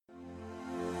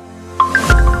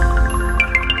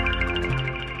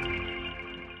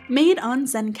Made on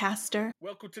Zencaster.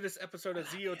 Welcome to this episode of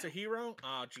Zero to Hero.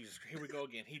 Oh, Jesus, here we go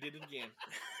again. He did it again.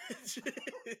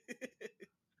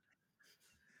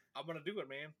 I'm going to do it,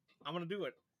 man. I'm going to do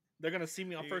it. They're going to see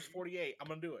me on First 48. I'm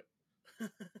going to do it.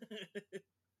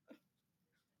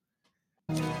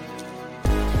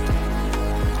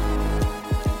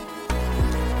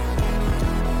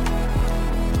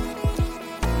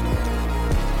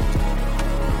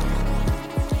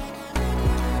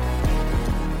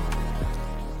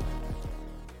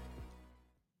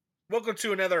 Welcome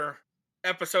to another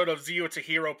episode of Zero to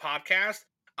Hero podcast.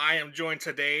 I am joined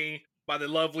today by the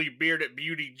lovely bearded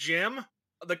beauty Jim,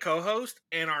 the co-host,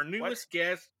 and our newest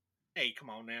guest. Hey, come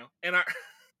on now. And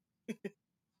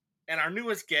our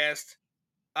newest guest,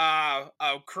 a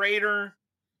creator,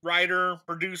 writer,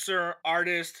 producer,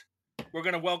 artist. We're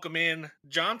gonna welcome in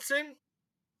Johnson.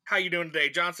 How you doing today,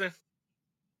 Johnson?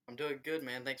 I'm doing good,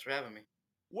 man. Thanks for having me.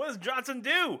 What does Johnson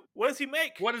do? What does he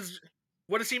make?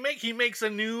 What does he make? He makes a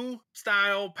new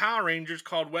style Power Rangers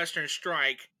called Western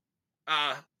Strike.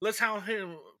 Let's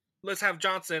have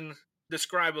Johnson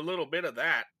describe a little bit of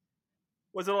that.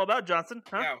 What's it all about, Johnson?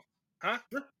 Huh? Yeah. Huh?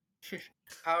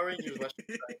 Power Rangers Western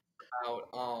Strike is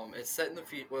about it's set in the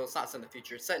future. Well, it's not set in the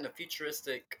future. It's set in a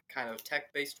futuristic kind of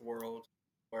tech-based world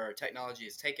where technology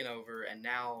is taken over, and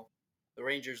now the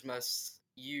Rangers must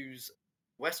use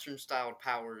Western-styled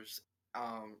powers,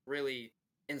 really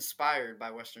inspired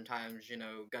by Western times,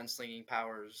 gunslinging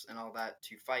powers and all that,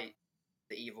 to fight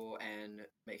the evil and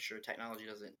make sure technology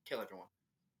doesn't kill everyone.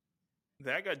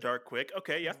 That got dark quick.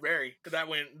 Okay, yeah. Very. That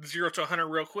went 0 to 100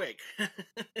 real quick.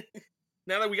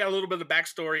 Now that we got a little bit of the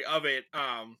backstory of it,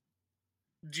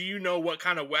 do you know what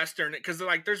kind of Western? Because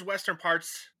there's Western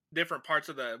parts, different parts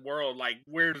of the world. Like,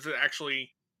 where does it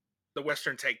actually the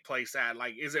Western take place at?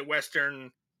 Like, is it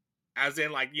Western, as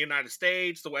in like the United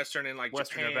States, the Western in like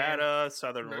Western Japan, Nevada,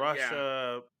 Southern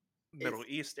Russia, Middle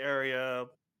East area,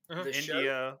 The India.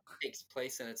 show takes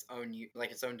place in its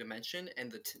own dimension,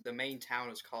 and the main town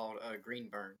is called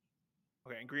Greenburn.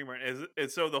 Okay, and Greenburn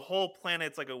is so the whole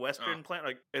planet's like a Western planet.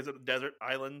 Like, is it a desert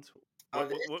island?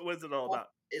 What is it all about?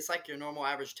 It's like your normal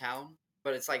average town,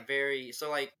 but it's like very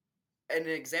so like. An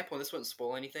example, this wouldn't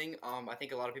spoil anything. I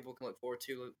think a lot of people can look forward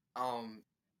to.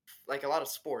 Like a lot of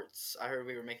sports. I heard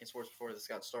we were making sports before this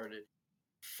got started.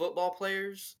 Football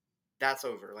players, that's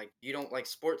over. Like, you don't like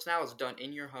sports now is done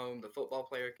in your home. The football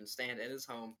player can stand in his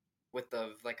home with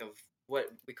what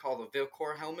we call the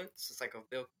Vilcor helmets. It's like a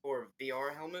Vilcor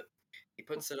VR helmet. He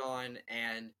puts it on,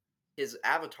 and his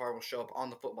avatar will show up on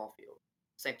the football field.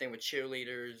 Same thing with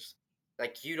cheerleaders.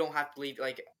 Like, you don't have to leave.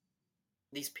 Like,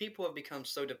 these people have become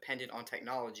so dependent on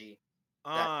technology.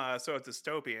 So it's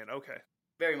dystopian. Okay.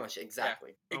 Very much,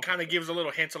 exactly. Yeah. It kind of gives a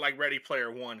little hint of like Ready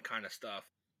Player One kind of stuff.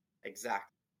 Exactly.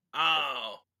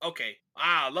 Oh, okay.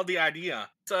 Love the idea.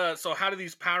 So how do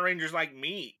these Power Rangers like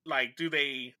meet? Like,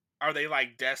 are they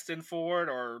like destined for it,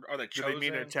 or are they chosen? Do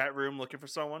they meet in a chat room looking for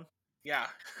someone? Yeah.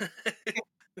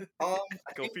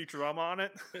 Go Futurama on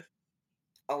it.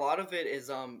 A lot of it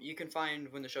is you can find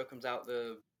when the show comes out,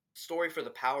 the story for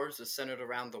the powers is centered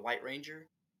around the White Ranger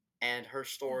and her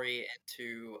story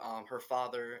to her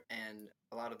father and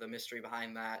a lot of the mystery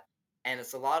behind that. And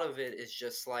a lot of it is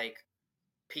just like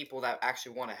people that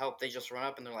actually want to help. They just run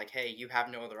up and they're like, hey, you have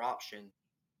no other option.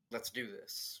 Let's do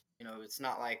this. It's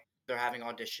not like they're having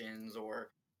auditions or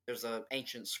there's an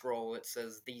ancient scroll that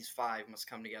says these 5 must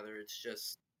come together. It's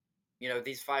just,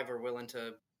 these 5 are willing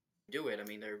to do it. I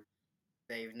mean,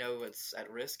 they know it's at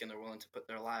risk and they're willing to put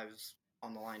their lives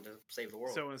on the line to save the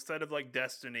world. So instead of like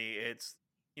destiny, it's,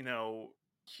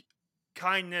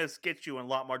 kindness gets you in a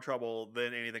lot more trouble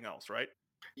than anything else, right?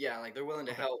 Yeah, like they're willing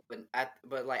to help,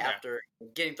 after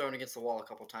getting thrown against the wall a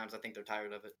couple times, I think they're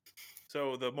tired of it.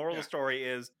 So the moral of the story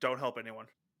is don't help anyone.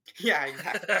 Yeah,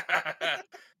 exactly.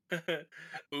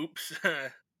 Oops.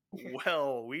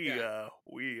 Well, whoopsie.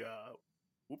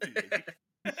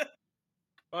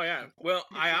 Oh yeah. Well,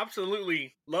 I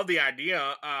absolutely love the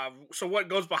idea. So what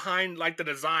goes behind like the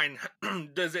design?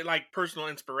 Does it like personal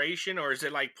inspiration, or is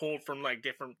it like pulled from like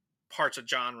different parts of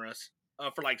genres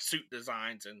for like suit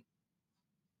designs and?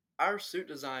 Our suit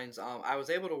designs, I was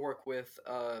able to work with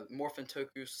Morphin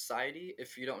Toku Society.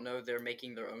 If you don't know, they're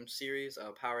making their own series,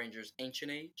 Power Rangers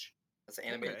Ancient Age. That's an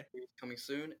animated series coming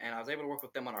soon. And I was able to work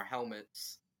with them on our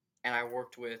helmets. And I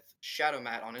worked with Shadow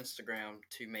Matt on Instagram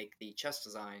to make the chest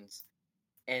designs.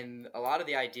 And a lot of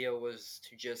the idea was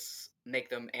to just make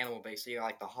them animal-based. So you got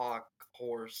like the hawk,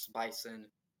 horse, bison,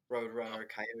 roadrunner,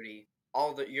 coyote.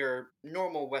 All your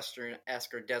normal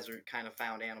Western-esque or desert kind of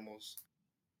found animals.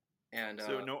 And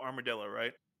so no armadillo,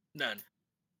 right? None.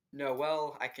 No,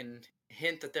 well, I can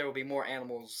hint that there will be more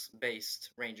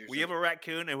animals-based rangers. We have a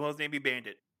raccoon, and will his name be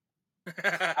Bandit?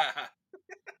 I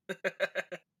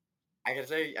can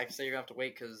say you're gonna have to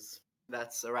wait because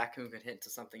that's a raccoon could hint to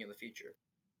something in the future.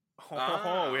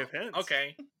 Oh, we have hints.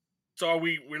 Okay. So are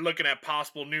we're looking at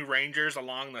possible new rangers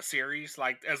along the series?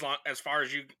 Like as far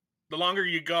as the longer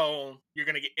you go, you're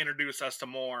gonna introduce us to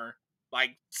more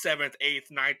like 7th,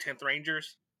 8th, 9th, 10th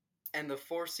rangers. And the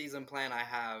 4-season plan I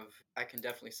have, I can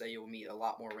definitely say you'll meet a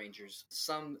lot more rangers.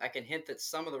 I can hint that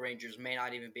some of the rangers may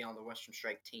not even be on the Western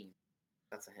Strike team.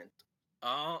 That's a hint.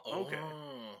 Okay.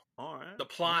 Oh. All right. The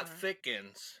plot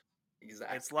thickens.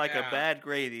 Exactly. It's like a bad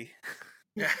gravy.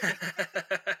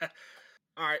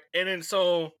 All right, and then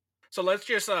so let's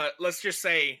just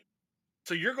say,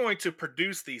 so you're going to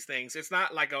produce these things. It's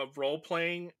not like a role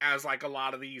playing as like a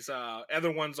lot of these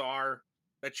other ones are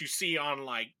that you see on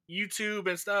like YouTube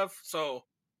and stuff. So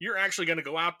you're actually going to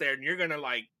go out there and you're going to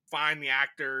like find the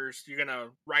actors. You're going to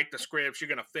write the scripts. You're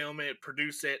going to film it,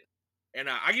 produce it, and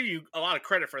I give you a lot of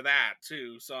credit for that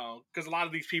too. So because a lot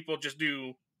of these people just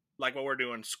do like what we're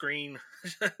doing, screen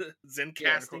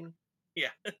Zencasting. Yeah.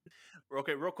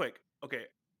 Okay, real quick. Okay,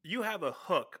 you have a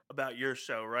hook about your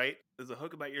show, right? There's a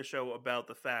hook about your show about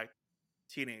the fact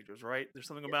teenagers, right? There's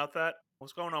something about that.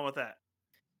 What's going on with that?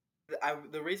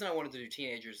 The reason I wanted to do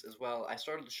teenagers as well, I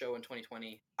started the show in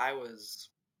 2020. I was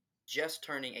just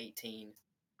turning 18,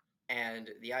 and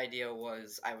the idea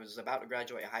was I was about to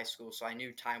graduate high school, so I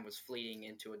knew time was fleeting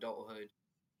into adulthood,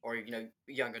 or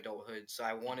young adulthood. So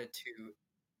I wanted to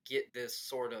get this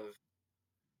sort of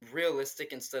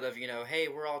realistic instead of hey,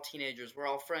 we're all teenagers, we're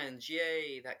all friends,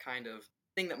 yay, that kind of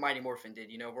thing that Mighty Morphin did.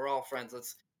 We're all friends,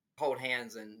 let's hold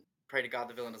hands and pray to God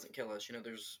the villain doesn't kill us.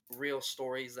 There's real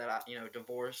stories that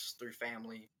divorce through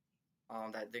family,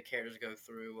 that the characters go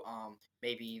through,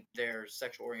 maybe their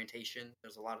sexual orientation.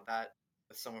 There's a lot of that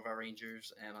with some of our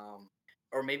rangers, and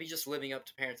or maybe just living up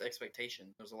to parents'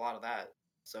 expectation. There's a lot of that.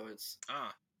 So it's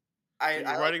you're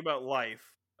writing about life.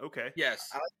 Okay. Yes.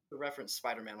 I like to reference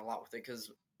Spider-Man a lot with it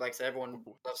because, like I said, everyone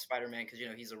loves Spider-Man because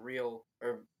he's a real,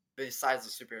 or besides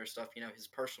the superhero stuff, his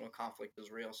personal conflict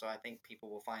is real. So I think people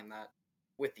will find that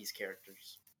with these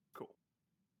characters. Cool.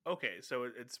 Okay, so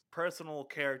it's personal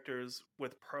characters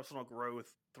with personal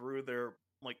growth through their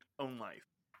like own life.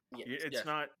 Yes. It's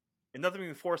not, and nothing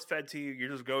being force fed to you. You're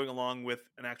just going along with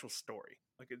an actual story.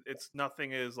 Like it's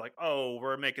nothing is like, oh,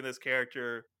 we're making this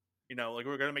character. Like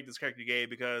we're gonna make this character gay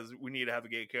because we need to have a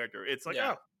gay character. It's like,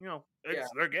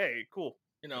 they're gay. Cool.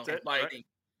 That's it, like right?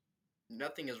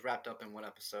 Nothing is wrapped up in one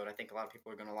episode. I think a lot of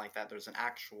people are gonna like that. There's an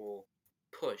actual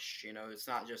push. It's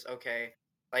not just okay.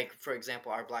 Like for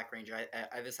example, our Black Ranger.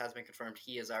 This has been confirmed.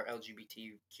 He is our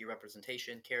LGBTQ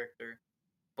representation character,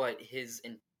 but his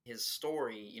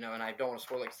story, and I don't want to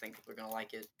spoil it because I think people are gonna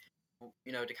like it.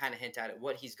 To kind of hint at it,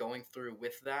 what he's going through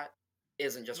with that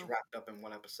isn't just wrapped up in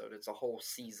one episode. It's a whole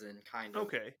season kind of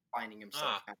finding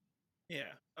himself.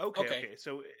 Yeah. Okay.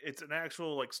 So it's an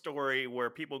actual like story where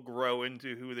people grow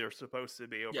into who they're supposed to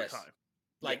be over time.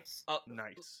 Like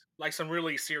nice. Like some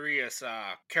really serious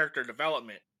character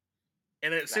development.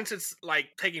 And since it's like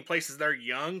taking place as they're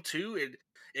young too,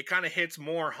 it kind of hits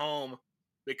more home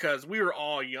because we were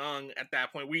all young at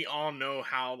that point. We all know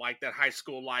how like that high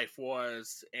school life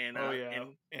was, and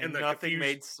and nothing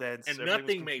made sense, and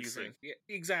nothing made sense. Yeah,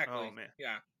 exactly. Oh man,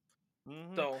 yeah.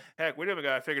 Mm-hmm. So heck, we haven't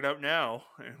got it figured out now.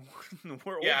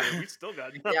 We're older. We still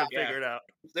got nothing figured out.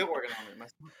 Still working on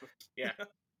it. Yeah.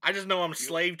 I just know I'm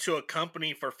slave to a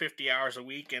company for 50 hours a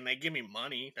week, and they give me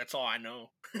money. That's all I know.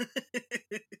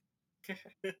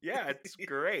 Yeah, it's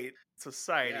great.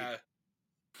 Society.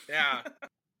 Yeah.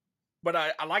 But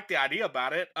I like the idea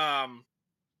about it.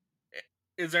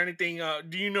 Is there anything?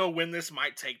 Do you know when this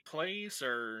might take place,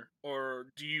 or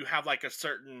do you have like a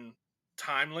certain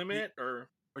time limit, or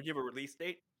do you have a release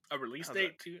date? A release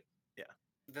date too? Yeah.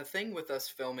 The thing with us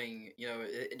filming,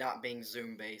 it not being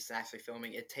Zoom based and actually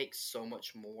filming, it takes so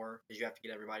much more because you have to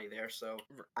get everybody there. So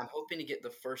I'm hoping to get the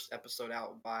first episode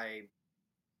out by,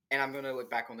 and I'm gonna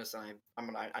look back on this and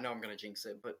I know I'm gonna jinx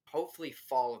it, but hopefully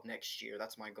fall of next year.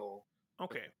 That's my goal.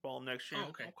 Okay, fall of next year. Oh,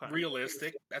 okay.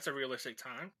 Realistic. That's a realistic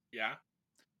time. Yeah.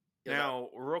 Now,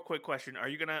 real quick question: are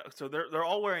you gonna? So they're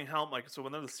all wearing helmet. Like, so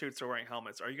when they're the suits, they're wearing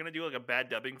helmets. Are you gonna do like a bad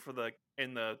dubbing for the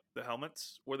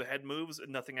helmets where the head moves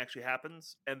and nothing actually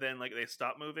happens, and then like they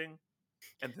stop moving,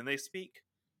 and then they speak?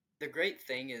 The great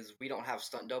thing is we don't have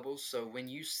stunt doubles, so when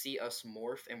you see us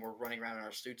morph and we're running around in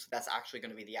our suits, that's actually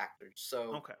going to be the actors.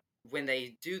 So when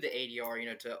they do the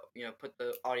ADR, to put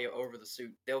the audio over the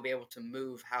suit, they'll be able to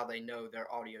move how they know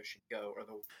their audio should go, or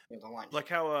the line. Like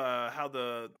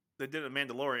how they did a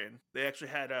Mandalorian. They actually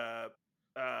had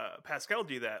Pascal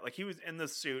do that. Like he was in the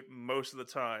suit most of the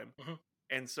time, Mhm.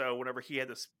 and so whenever he had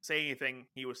to say anything,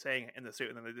 he was saying it in the suit,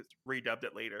 and then they just redubbed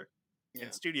it later Yeah.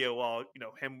 in studio. While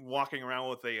him walking around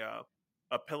with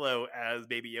a pillow as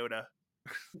Baby Yoda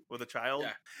with a child.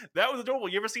 Yeah. That was adorable.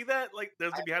 You ever see that? Like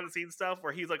there's the behind the scenes stuff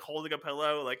where he's like holding a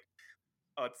pillow. Like,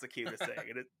 oh, it's the cutest thing.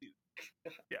 And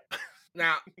yeah.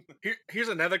 Now, here's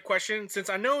another question. Since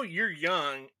I know you're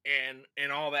young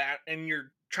and all that, and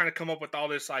you're trying to come up with all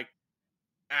this like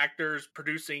actors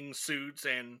producing suits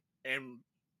and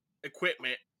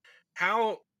equipment,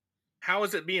 how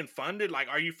is it being funded? Like,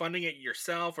 are you funding it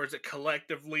yourself, or is it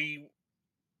collectively?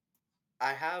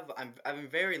 I've been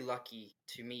very lucky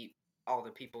to meet all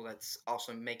the people that's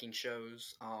also making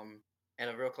shows. And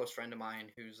a real close friend of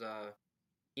mine who's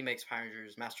he makes Power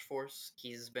Rangers Master Force.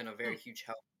 He's been a very huge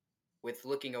help with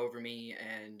looking over me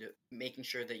and making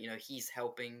sure that he's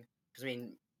helping. Because I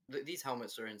mean, these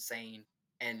helmets are insane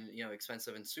and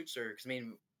expensive, and suits are. Because I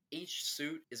mean, each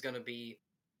suit is going to be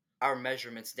our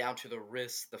measurements down to the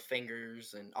wrists, the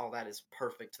fingers, and all that is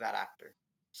perfect to that actor.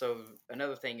 So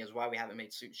another thing is why we haven't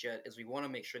made suits yet is we want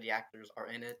to make sure the actors are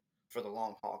in it for the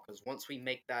long haul. Because once we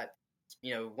make that,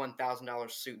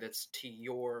 $1,000 suit that's to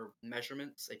your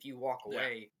measurements, if you walk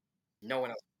away, no one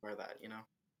else can wear that.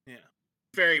 Yeah.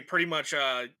 Very pretty much.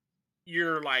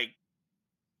 You're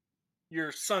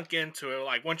sunk into it.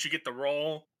 Like once you get the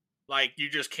role, like you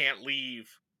just can't leave.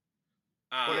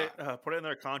 Put it in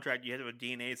their contract. You have to have a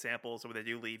DNA sample, so when they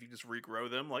do leave, you just regrow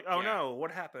them. Like, oh no,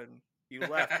 what happened? You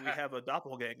left. We have a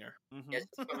doppelganger. Mm-hmm. Yeah,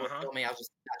 just when we're filming, I'll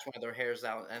just snatch one of their hairs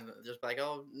out and just be like,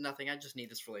 oh, nothing. I just need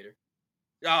this for later.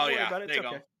 Oh Don't worry yeah, about it, there you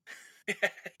it's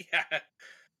go.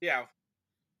 yeah.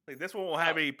 Like this one won't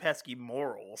have any pesky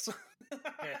morals.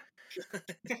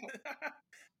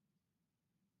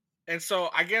 And so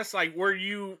I guess like are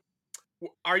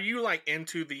you like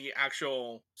into the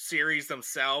actual series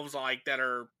themselves, like that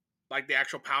are like the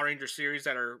actual Power Ranger series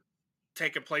that are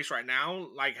taking place right now?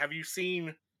 Like, have you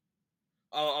seen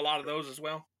a lot of those as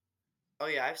well? Oh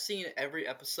yeah, I've seen every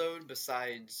episode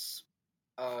besides.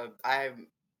 I'm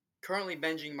currently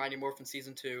binging Mighty Morphin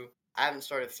Season 2. I haven't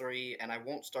started 3, and I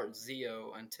won't start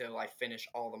Zeo until I finish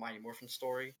all the Mighty Morphin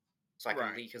story. So I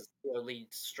can lead, because Zeo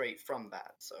leads straight from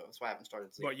that. So that's why I haven't started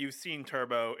Zeo. But you've seen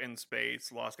Turbo, In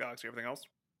Space, Lost Galaxy, everything else?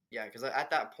 Yeah, because at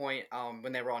that point,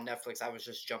 when they were on Netflix, I was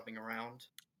just jumping around.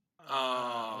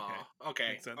 Okay.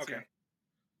 Makes sense, Okay.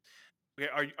 Yeah.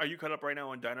 Okay, are you caught up right now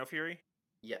on Dino Fury?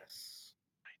 Yes.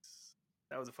 Nice.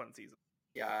 That was a fun season.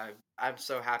 Yeah, I'm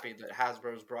so happy that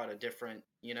Hasbro's brought a different.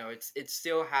 It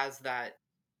still has that.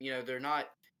 They're not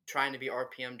trying to be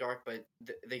RPM dark, but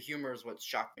the humor is what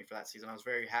shocked me for that season. I was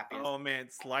very happy. Oh man,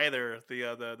 Slither,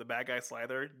 the bad guy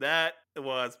Slither, that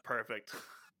was perfect.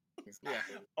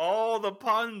 Exactly. Yeah, all the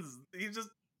puns. He's just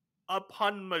a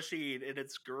pun machine, and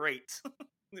it's great.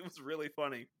 It was really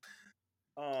funny.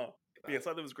 Yeah,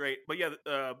 Slither was great. But yeah,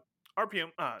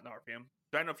 RPM, not RPM.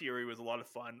 Dino Fury was a lot of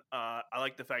fun. I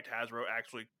like the fact Hasbro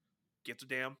actually gets a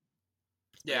damn.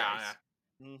 Yeah.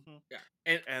 Mm-hmm.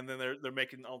 Yeah. And then they're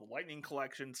making all the Lightning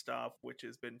Collection stuff, which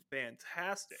has been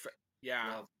fantastic.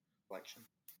 Yeah. Love collection.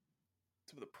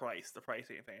 Some of the price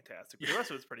ain't fantastic. But the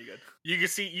rest of it's pretty good. You can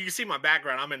see my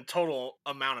background. I'm in total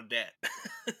amount of debt.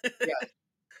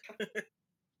 Yeah.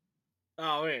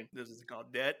 Oh man, this is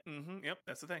called debt. Mm-hmm. Yep,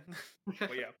 that's the thing.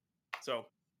 But yeah, so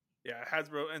yeah,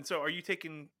 Hasbro. And so are you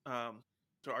taking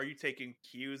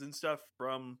cues and stuff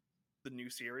from the new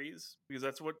series, because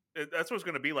that's what it's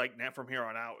going to be like now from here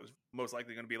on out. Is most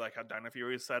likely going to be like how Dino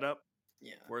Fury is set up.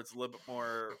 Yeah, where it's a little bit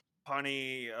more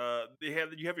punny.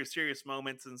 You have your serious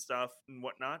moments and stuff and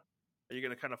whatnot. Are you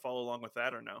going to kind of follow along with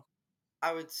that or no?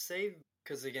 I would say,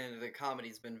 because again, the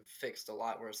comedy's been fixed a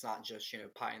lot, where it's not just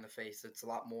pie in the face. It's a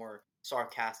lot more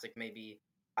sarcastic, maybe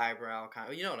eyebrow kind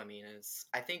of. You know what I mean?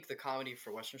 I think the comedy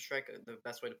for Western Strike, the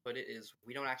best way to put it is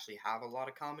we don't actually have a lot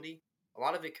of comedy. A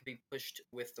lot of it could be pushed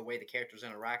with the way the characters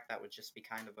interact. That would just be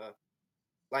kind of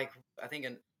I think,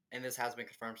 and this has been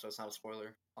confirmed, so it's not a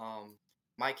spoiler.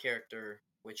 My character,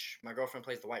 which my girlfriend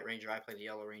plays the White Ranger, I play the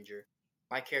Yellow Ranger.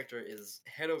 My character is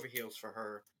head over heels for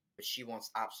her, but she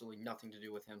wants absolutely nothing to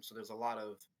do with him. So there's a lot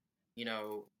of, the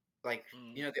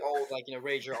old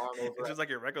raise your arm over. It's just like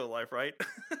your regular life, right?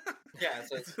 Yeah,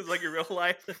 so it's like your real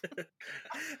life.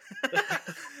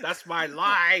 That's my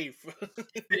life.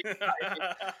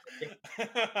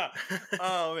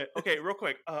 Oh man. Okay, real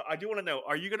quick. I do want to know: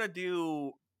 Are you gonna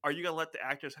let the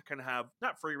actors kind of have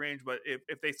not free range, but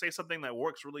if they say something that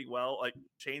works really well, like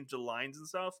change the lines and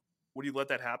stuff, would you let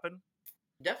that happen?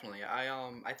 Definitely.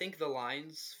 I think the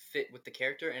lines fit with the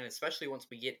character, and especially once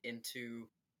we get into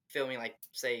filming, like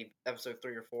say episode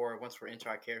 3 or 4, once we're into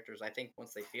our characters, I think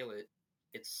once they feel it,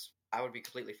 I would be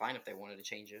completely fine if they wanted to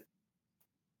change it.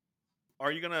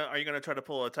 Are you gonna try to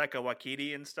pull a Taika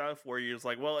Waititi and stuff where you're just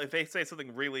like, well, if they say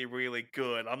something really, really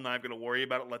good, I'm not gonna worry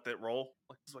about it, let that roll?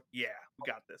 Like, it's like, yeah,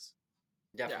 we got this.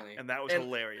 Definitely. And that was And-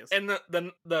 hilarious. And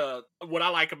the what I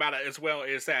like about it as well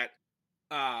is that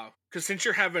because since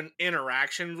you're having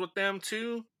interactions with them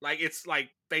too, like it's like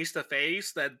face to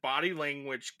face, that body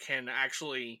language can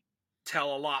actually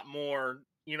tell a lot more.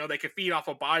 You know, they can feed off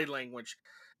of body language,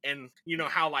 and you know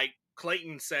how like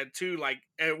Clayton said too, like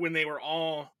when they were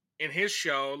all in his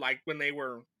show, like when they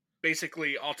were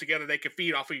basically all together, they could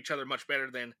feed off of each other much better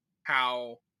than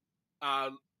how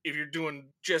if you're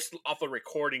doing just off the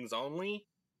recordings only.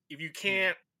 If you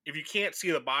can't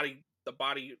see the body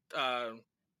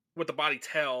what the body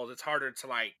tells, it's harder to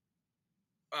like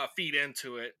feed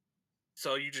into it.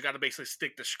 So you just got to basically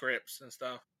stick to scripts and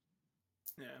stuff.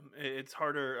 Yeah, it's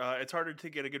harder. It's harder to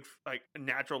get a good like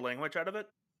natural language out of it.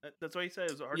 That's what he said.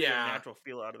 It's hard to get a Yeah. natural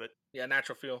feel out of it. Yeah,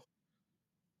 natural feel.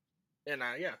 And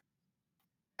yeah,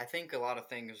 I think a lot of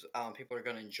things people are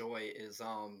going to enjoy is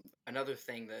another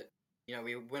thing that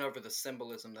we went over the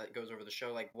symbolism that goes over the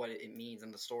show, like what it means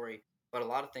in the story. But a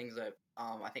lot of things that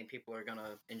I think people are going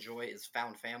to enjoy is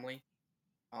found family.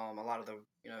 A lot of the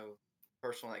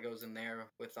personal that goes in there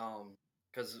with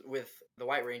because with the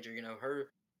White Ranger,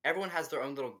 everyone has their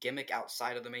own little gimmick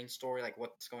outside of the main story, like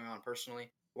what's going on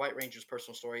personally. White Ranger's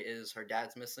personal story is her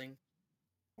dad's missing.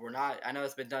 I know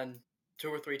it's been done 2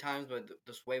 or 3 times, but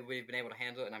this way we've been able to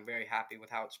handle it, and I'm very happy with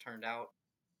how it's turned out.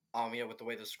 With the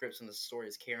way the scripts and the story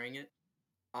is carrying it.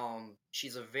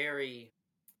 She's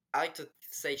I like to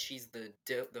say she's the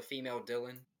female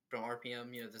Dylan from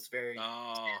RPM. This very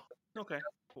Okay,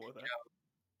 cool with that.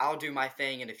 I'll do my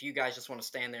thing, and if you guys just want to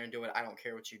stand there and do it, I don't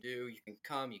care what you do. You can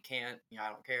come, you can't. I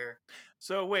don't care.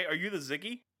 So wait, are you the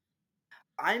Ziggy?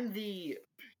 I'm the.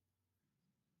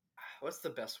 What's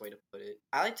the best way to put it?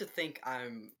 I like to think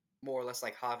I'm more or less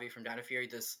like Javi from Dino Fury,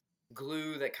 this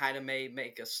glue that kind of may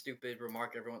make a stupid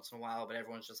remark every once in a while, but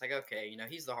everyone's just like, okay,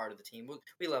 he's the heart of the team.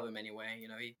 We love him anyway.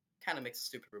 He kind of makes a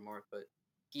stupid remark, but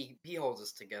he holds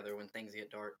us together when things get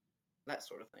dark. That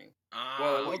sort of thing.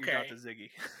 Well, okay. you're not the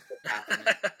Ziggy.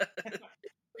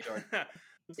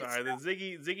 Sorry, the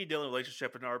Ziggy Dylan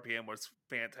relationship in RPM was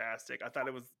fantastic. I thought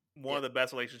it was one of the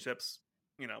best relationships,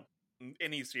 in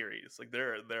any series. Like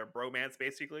their bromance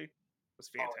basically was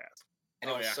fantastic.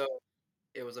 And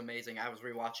it was amazing. I was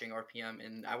rewatching RPM,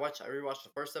 and I rewatched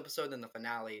the first episode, then the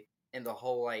finale, and the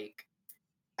whole I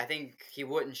think he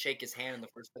wouldn't shake his hand in the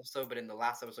first episode, but in the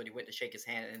last episode he went to shake his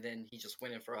hand, and then he just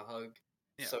went in for a hug.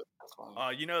 Yeah. So that's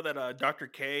fun. You know that Dr.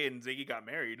 K and Ziggy got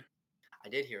married. I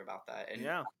did hear about that. And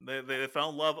yeah, they fell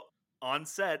in love on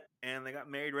set, and they got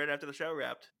married right after the show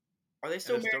wrapped. Are they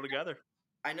still married? Still together?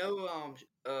 I know.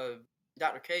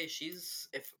 Dr. K,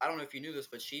 I don't know if you knew this,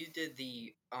 but she did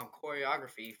the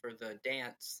choreography for the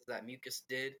dance that Mucus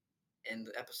did in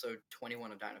the episode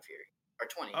 21 of Dino Fury, or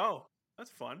 20. Oh,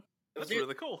 that's fun. That's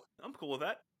really cool. I'm cool with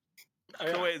that. Oh,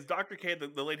 yeah. So wait, is Dr. K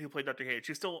the lady who played Dr. K?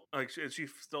 She's still is she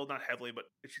still not heavily, but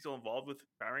is she still involved with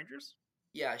Power Rangers?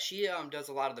 Yeah, she does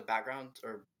a lot of the background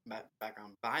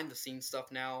behind the scenes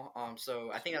stuff now. So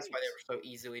I think that's why they were so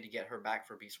easily to get her back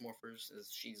for Beast Morphers,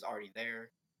 is she's already there.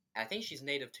 And I think she's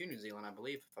native to New Zealand, I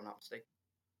believe, if I'm not mistaken.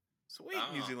 Sweet,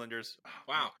 New Zealanders.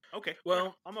 Wow. Okay.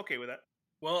 Well, I'm okay with that.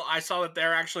 Well, I saw that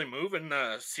they're actually moving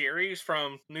the series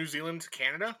from New Zealand to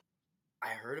Canada. I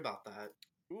heard about that.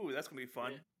 Ooh, that's gonna be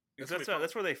fun. Yeah,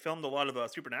 That's where they filmed a lot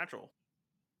of Supernatural.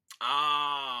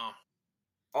 Ah.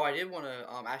 Oh, I did want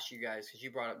to ask you guys, because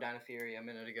you brought up Dino Fury a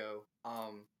minute ago.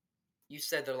 You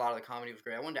said that a lot of the comedy was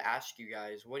great. I wanted to ask you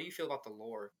guys, what do you feel about the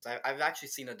lore? 'Cause I've actually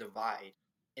seen a divide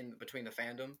between the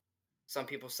fandom. Some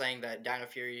people saying that Dino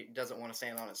Fury doesn't want to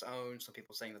stand on its own. Some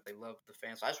people saying that they love the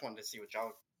fans. So I just wanted to see what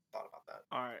y'all thought about that.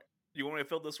 All right, you want me to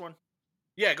fill this one?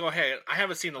 Yeah, go ahead. I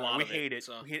haven't seen a lot we of it. hate it.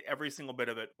 So. We hate every single bit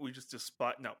of it. We just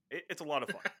despise. No, it's a lot of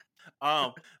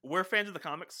fun. We're fans of the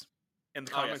comics, and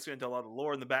the comics get into a lot of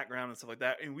lore in the background and stuff like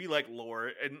that. And we like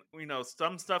lore, and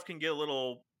some stuff can get a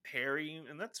little hairy,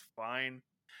 and that's fine.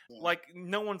 Yeah. Like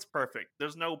no one's perfect.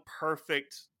 There's no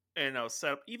perfect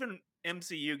setup. Even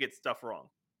MCU gets stuff wrong,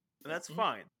 and that's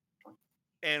fine.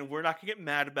 And we're not gonna get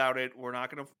mad about it. We're not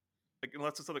gonna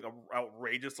unless it's something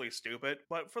outrageously stupid.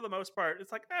 But for the most part,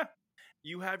 it's like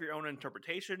you have your own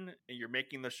interpretation, and you're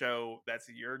making the show. That's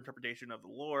your interpretation of the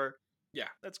lore. Yeah,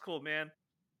 that's cool, man.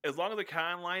 As long as the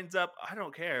con lines up, I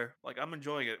don't care. Like I'm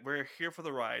enjoying it. We're here for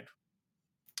the ride.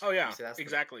 Oh yeah,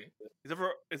 exactly. Except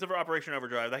for Operation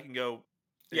Overdrive, that can go.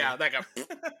 Yeah, that got.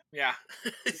 Yeah.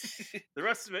 The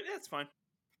rest of it, it's fine.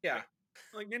 Yeah.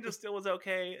 Like Ninja Steel was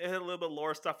okay. It had a little bit of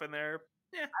lore stuff in there.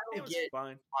 Yeah, I it don't was get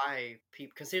fine. why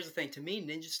people. Because here's the thing: to me,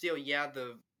 Ninja Steel,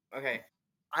 okay,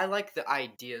 I like the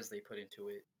ideas they put into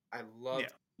it. I Yeah.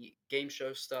 loved the game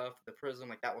show stuff, the Prism,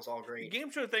 like that was all The great.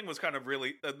 game show thing was kind of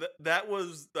really that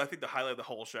was I think the highlight of the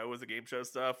whole show was the game show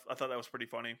stuff. I thought that was pretty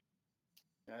funny.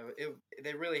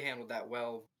 They really handled that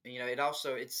well. And,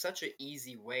 it's such an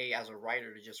easy way as a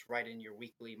writer to just write in your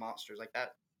weekly monsters like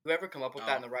that. Whoever come up with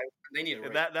that in the right, they need to Yeah,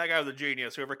 write. that guy was a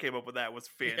genius. Whoever came up with that was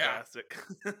Yeah. fantastic.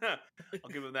 I'll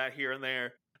give him that here and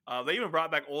there. They even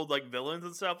brought back old like villains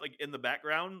and stuff like in the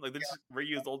background. Like they just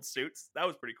reused old suits. That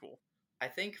was pretty cool. I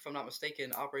think, if I'm not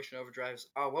mistaken, Operation Overdrive's.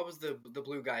 What was the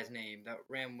blue guy's name that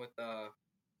ran with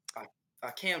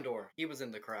Camdor? He was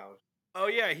in the crowd. Oh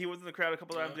yeah, he was in the crowd a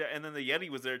couple times. Yeah, and then the Yeti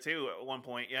was there too at one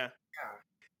point. Yeah,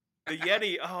 Yeah. the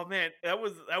Yeti. Oh man, that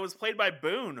was played by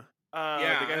Boone. The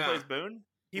guy who plays Boone.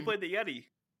 He played the Yeti.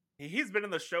 He's been in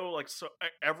the show like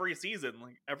every season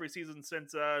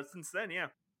since then. Yeah,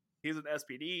 he was in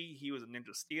SPD. He was in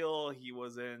Ninja Steel. He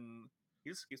was in.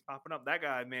 He's popping up. That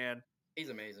guy, man, He's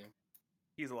amazing.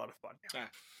 he's a lot of fun. Yeah.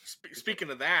 Speaking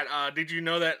of that, did you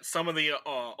know that some of the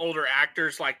older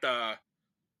actors, like the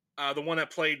one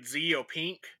that played Zeo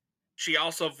Pink, she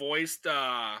also voiced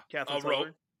Catherine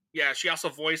Sullivan? Yeah, she also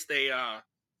voiced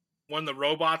one of the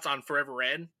robots on Forever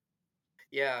Red.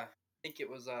 Yeah, I think it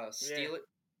was Steal It.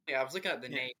 Yeah, I was looking at the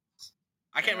names.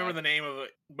 I can't remember the name of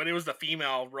it, but it was the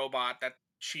female robot that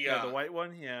she. Yeah, the white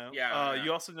one. Yeah. Yeah.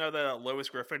 You also know that Lois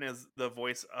Griffin is the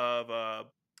voice of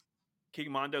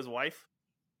King Mondo's wife.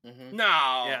 Mm-hmm. No.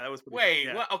 Yeah, that was pretty wait.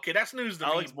 cool. Yeah. What? Okay, that's news to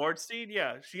Alex me. Borstein.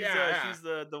 Yeah, she's she's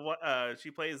the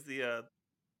she plays the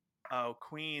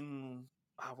Queen.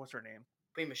 What's her name?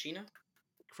 Queen Machina.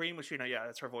 Queen Machina. Yeah,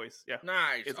 that's her voice. Yeah.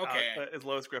 Nice. It's, okay. It's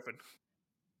Lois Griffin.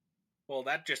 Well,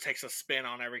 that just takes a spin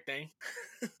on everything.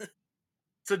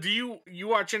 So, do you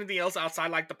watch anything else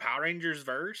outside like the Power Rangers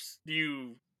verse?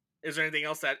 Is there anything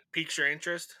else that piques your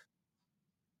interest?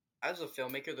 As a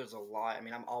filmmaker, there's a lot. I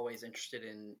mean, I'm always interested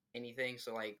in anything.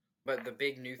 So but the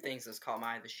big new things that's caught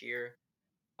my eye this year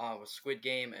was Squid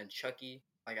Game and Chucky.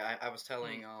 Like I was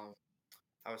telling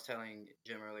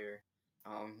Jim earlier,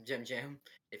 Jim Jam,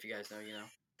 if you guys know, you know.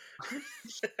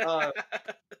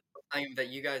 That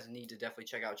you guys need to definitely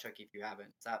check out Chucky if you haven't.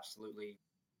 It's absolutely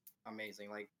amazing.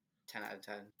 Like 10 out of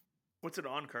 10. What's it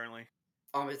on currently?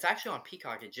 It's actually on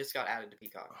Peacock. It just got added to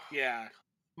Peacock. Yeah.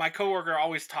 My coworker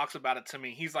always talks about it to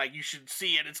me. He's like, "You should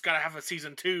see it. It's got to have a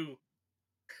season 2."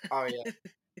 Oh yeah.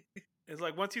 It's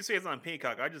like once you say it's on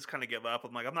Peacock, I just kind of give up.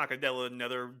 I'm like, I'm not gonna download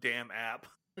another damn app.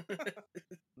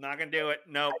 Not gonna do it.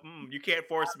 No, you can't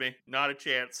force me. Not a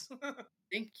chance. I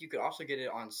think you could also get it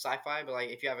on Sci-Fi, but like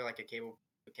if you have like a cable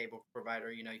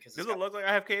provider, you know, because does it look like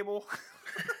I have cable?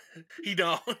 He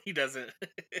don't. He doesn't.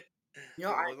 You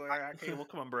know, I got cable.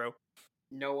 Come on, bro.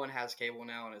 No one has cable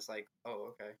now, and it's like,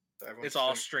 oh, okay. So It's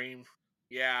all streamed.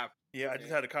 Yeah. Yeah, I just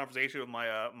had a conversation with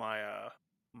my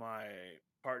my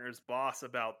partner's boss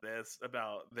about this,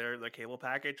 about their cable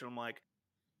package, and I'm like,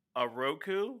 a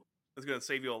Roku is going to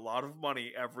save you a lot of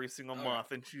money every single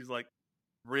month, and she's like,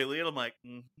 really? And I'm like,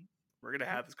 we're gonna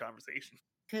have this conversation.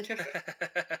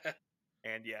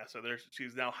 And yeah, so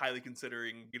she's now highly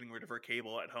considering getting rid of her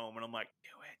cable at home, and I'm like,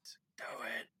 do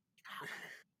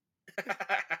it.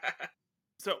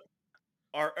 So,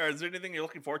 is there anything you're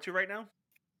looking forward to right now?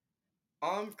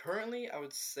 Currently, I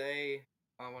would say,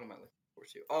 what am I looking forward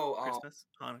to? Oh, Christmas,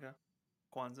 Hanukkah,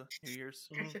 Kwanzaa, New Year's,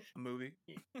 a movie.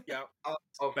 Yeah.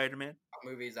 Spider-Man.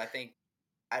 Movies.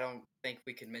 I don't think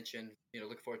we can mention,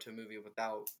 look forward to a movie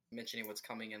without mentioning what's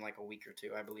coming in like a week or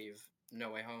two. I believe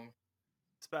No Way Home.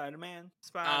 Spider-Man.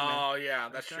 Oh yeah,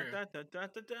 that's true.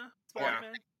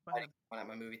 Spider-Man. I'm at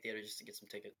my movie theater just to get some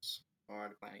tickets. I'm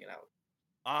already planning it out.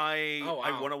 I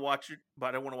want to watch it, but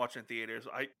I don't want to watch it in theaters.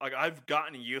 I've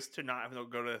gotten used to not having to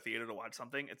go to the theater to watch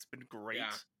something. It's been great. Yeah.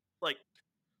 Like,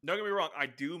 don't get me wrong, I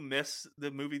do miss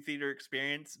the movie theater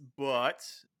experience, but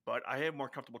I have more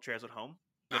comfortable chairs at home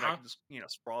that I can just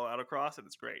sprawl out across, and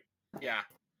it's great. Yeah.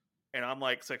 And I'm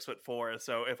like 6'4",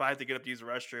 so if I have to get up to use the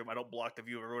restroom, I don't block the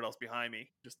view of everyone else behind me,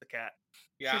 just the cat.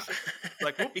 Yeah.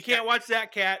 Like, you can't watch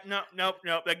that, cat. Nope.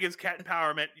 That gives cat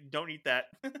empowerment. You don't eat that.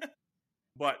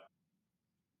 But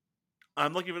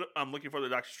I'm looking for the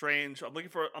Doctor Strange. I'm looking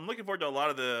forward to a lot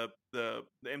of the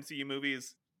MCU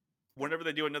movies. Whenever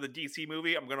they do another DC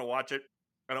movie, I'm gonna watch it.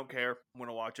 I don't care. I'm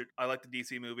gonna watch it. I like the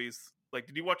DC movies. Like,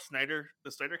 did you watch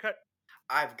the Snyder Cut?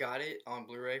 I've got it on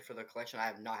Blu-ray for the collection. I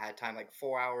have not had time, like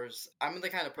 4 hours. I'm the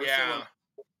kind of person when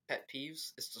pet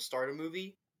peeves is to start a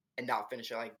movie and not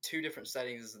finish it. Like 2 different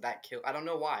settings that kill. I don't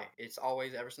know why. It's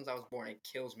always, ever since I was born, it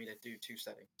kills me to do 2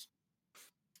 settings.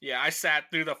 Yeah, I sat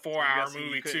through the So I'm 4-hour guessing you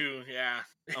movie couldn't. too. Yeah,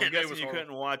 I'm and it guessing was you horrible.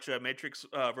 couldn't watch Matrix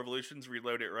Revolutions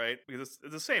Reloaded, right? Because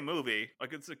it's the same movie.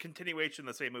 Like it's a continuation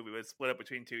of the same movie, but it's split up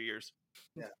between 2 years.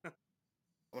 Yeah, I'm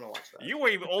gonna watch that. You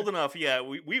weren't even old enough. Yeah,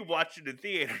 we watched it in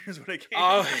theaters when it came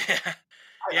Oh out. yeah, I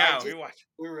yeah, just we watched.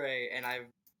 Blu-ray, and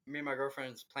me and my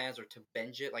girlfriend's plans are to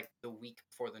binge it like the week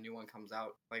before the new one comes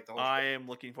out, like the whole. I am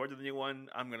looking forward to the new one.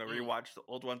 I'm gonna rewatch the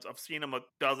old ones. I've seen them a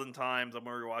dozen times. I'm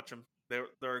gonna rewatch them.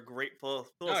 They're great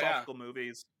philosophical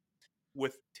movies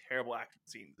with terrible action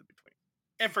scenes in between.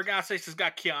 And for God's sakes, it's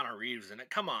got Keanu Reeves in it.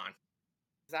 Come on.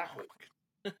 Exactly.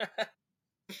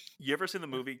 You ever seen the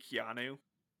movie Keanu?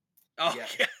 Oh Yeah.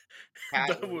 yeah.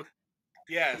 Cat The- was-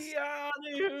 yes.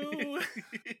 Keanu.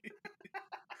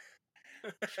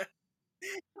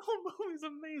 The movie's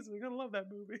amazing. I love that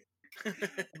movie. I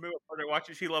remember my partner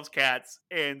watching. She loves cats,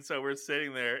 and so we're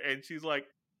sitting there, and she's like,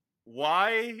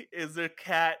 "Why is there a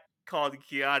cat called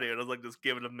Keanu?" And I was like, "Just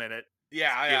give it a minute.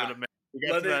 Yeah, Give yeah. it a minute." We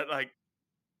get Let to it- that, like,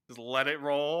 just let it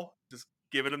roll. Just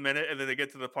give it a minute, and then they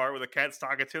get to the part where the cat's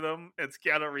talking to them. And it's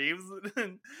Keanu Reeves,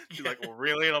 and she's like, "Well,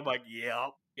 really?" And I'm like, "Yep."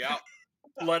 Yep.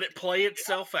 Let it play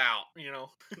itself out. You know.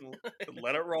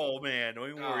 Let it roll, man. Don't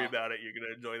even worry Aw. about it. You're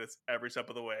gonna enjoy this every step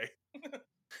of the way.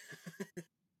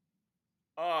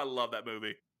 Oh, I love that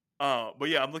movie. But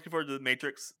yeah, I'm looking forward to the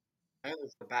Matrix. I know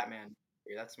there's the Batman.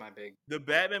 Yeah, that's my big The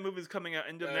Batman movie is coming out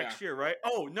end of Oh, next yeah. year, right?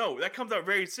 Oh no, that comes out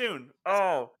very soon.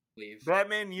 Oh, believe.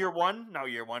 Batman Year One, not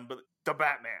Year One, but the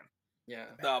Batman. Yeah.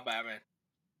 No, Batman.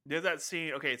 There's that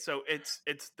scene. Okay, so it's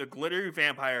the glittery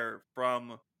vampire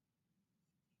from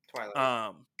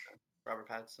Twilight. Robert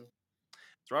Pattinson.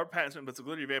 it's Robert Pattinson, but it's a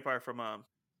glittery vampire from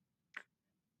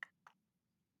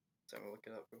So I'm gonna look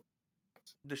it up.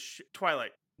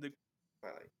 Twilight.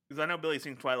 Twilight. Because I know Billy's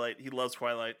seen Twilight. He loves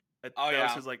Twilight. That Oh, was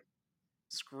yeah. his like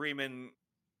screaming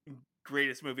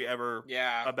greatest movie ever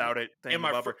Yeah. about it. Thing In my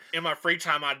above her. in my free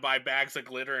time, I'd buy bags of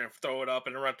glitter and throw it up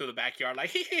and run through the backyard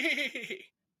like.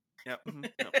 Yep.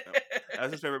 Yep.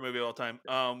 That's his favorite movie of all time.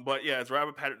 But yeah, it's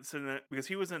Robert Pattinson in it because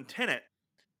he was in Tenet,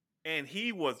 and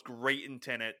he was great in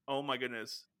Tenet. Oh my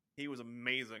goodness, he was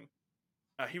amazing.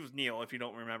 He was Neil, if you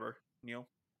don't remember Neil.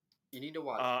 You need to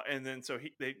watch. And then so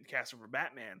they cast him for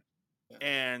Batman, Yeah.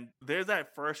 and there's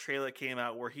that first trailer that came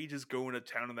out where he just going to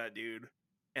town on that dude,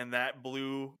 and that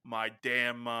blew my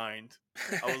damn mind.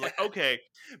 I was like, okay,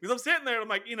 because I'm sitting there, and I'm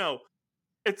like,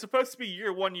 it's supposed to be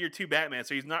year 1, year 2 Batman,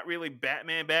 so he's not really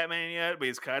Batman yet, but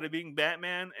he's kind of being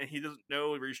Batman, and he doesn't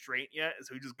know restraint yet,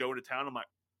 so he just go to town. I'm like,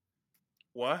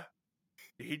 what?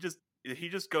 Did he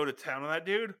just go to town on that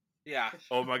dude? Yeah.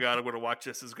 Oh my god, I'm gonna watch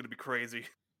this. This is gonna be crazy.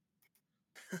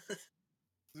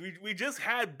 we just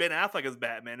had Ben Affleck as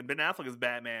Batman, and Ben Affleck as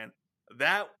Batman.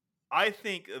 I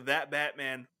think that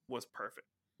Batman was perfect.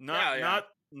 Not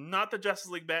the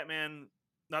Justice League Batman,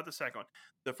 not the second one.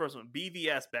 The first one,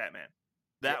 BVS Batman.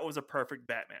 That was a perfect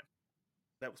Batman.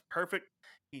 That was perfect.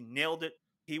 He nailed it.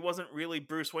 He wasn't really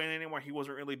Bruce Wayne anymore. He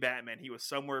wasn't really Batman. He was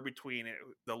somewhere between it.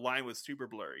 The line was super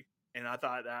blurry. And I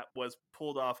thought that was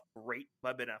pulled off great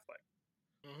by Ben Affleck.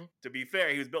 Mhm. To be fair,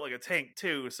 he was built like a tank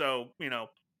too. So,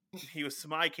 he was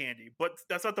some eye candy. But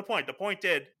that's not the point. The point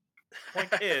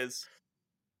is,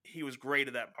 he was great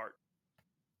at that part.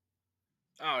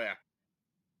 Oh yeah.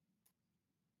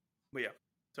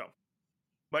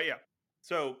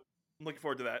 So I'm looking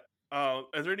forward to that.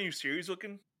 Is there any new series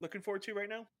looking forward to right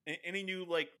now? Any new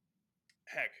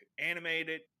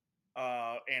animated,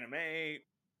 anime,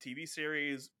 TV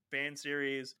series, fan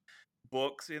series,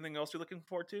 books? Anything else you're looking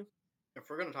forward to? If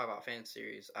we're gonna talk about fan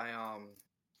series, I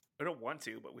don't want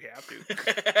to, but we have to.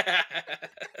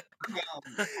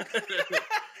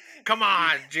 Come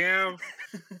on, Jim.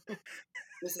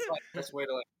 This is like the best way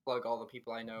to plug all the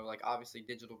people I know. Like obviously,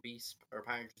 Digital Beasts or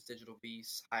Power Rangers Digital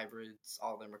Beasts, Hybrids,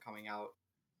 all of them are coming out,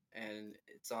 and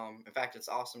it's in fact it's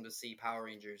awesome to see Power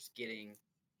Rangers getting,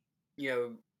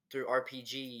 through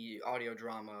RPG, audio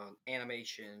drama,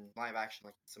 animation, live action.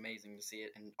 Like it's amazing to see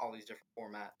it in all these different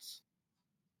formats.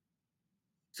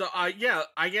 So yeah,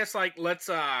 I guess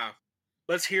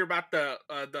let's hear about the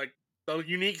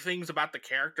unique things about the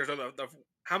characters or the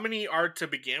how many are to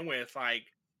begin with. Like,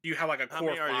 do you have like a How core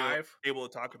many are 5? you able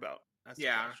to talk about? That's the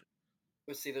Yeah. question.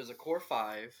 Let's see. There's a core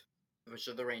 5, which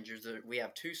are the Rangers. We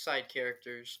have 2 side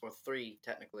characters, or 3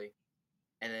 technically,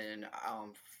 and then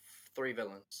 3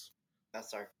 villains.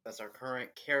 That's our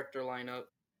current character lineup.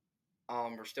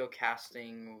 We're still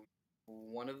casting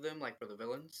one of them, like for the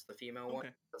villains, the female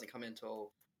one doesn't come in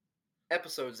until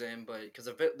episodes in, but because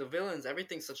the villains,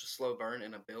 everything's such a slow burn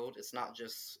in a build. It's not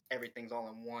just everything's all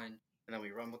in one and then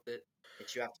we run with it.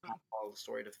 It's you have to follow the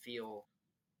story to feel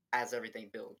as everything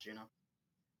builds.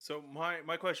 So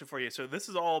my question for you. So this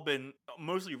has all been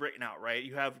mostly written out, right?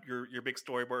 You have your big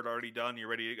storyboard already done. You're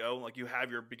ready to go. Like you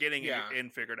have your beginning and Yeah. your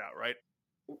end figured out, right?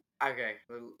 Okay,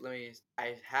 let me.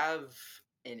 I have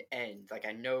an end. Like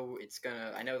I know it's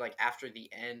gonna. I know like after the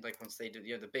end, like once they do,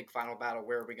 the big final battle,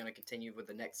 where are we gonna continue with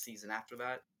the next season after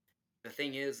that? The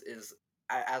thing is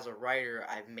as a writer,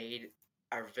 I've made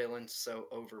our villains so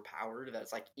overpowered that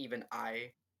it's like even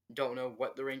I don't know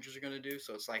what the Rangers are gonna do.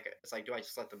 So it's like, do I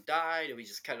just let them die? Do we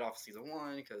just cut it off season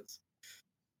one? Because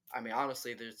I mean,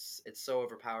 honestly, it's so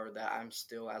overpowered that I'm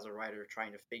still as a writer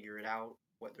trying to figure it out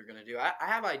what they're gonna do. I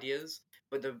have ideas,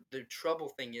 but the trouble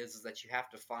thing is that you have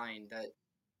to find that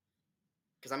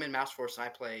because I'm in Master Force and I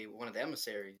play one of the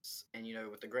emissaries, and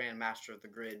with the Grand Master of the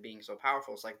Grid being so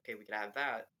powerful, it's like okay, we could have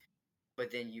that,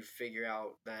 but then you figure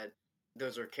out that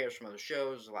those are characters from other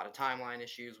shows, a lot of timeline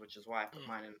issues, which is why I put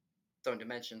mine in its own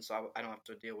dimension, so I don't have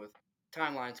to deal with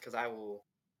timelines because I will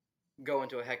go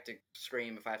into a hectic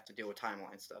scream if I have to deal with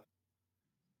timeline stuff.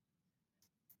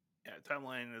 Yeah,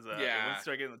 timeline is Yeah. once you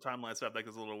start getting the timeline stuff, that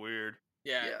gets a little weird.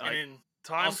 Yeah, Yeah. Like, and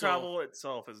time also- travel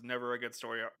itself is never a good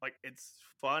story. Like it's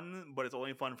fun, but it's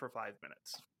only fun for 5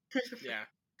 minutes. yeah,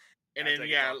 and After then it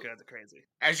yeah, gets all kinds of crazy.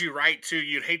 as you write too,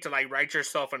 you'd hate to like write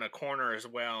yourself in a corner as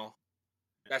well.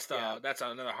 That's Yeah. that's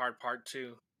another hard part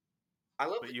too. I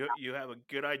love But you have a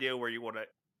good idea where you want to.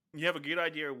 You have a good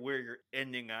idea where you're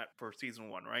ending at for season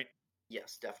 1, right?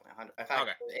 Yes, definitely. In fact,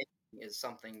 Okay. the ending is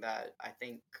something that I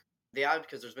think the odd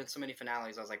because there's been so many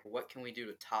finales. I was like, what can we do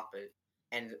to top it?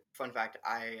 And fun fact,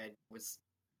 I was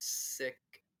sick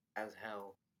as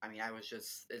hell. I mean, I was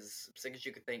just as sick as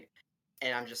you could think,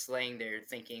 and I'm just laying there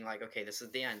thinking like, okay, this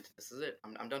is the end. This is it.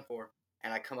 I'm done for.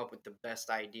 And I come up with the best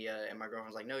idea, and my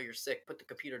girlfriend's like, no, you're sick. Put the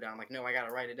computer down. I'm like, no, I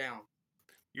gotta write it down.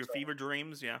 Your fever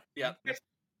dreams, yeah. Yep.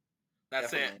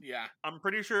 That's it. Definitely. Yeah. I'm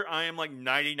pretty sure I am like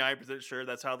 99% sure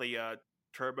that's how the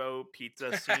Turbo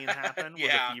Pizza scene happened with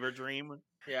Yeah. a fever dream.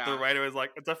 Yeah. The writer was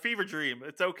like, "It's a fever dream.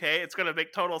 It's okay. It's gonna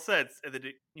make total sense." And then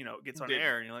it gets on Didn't.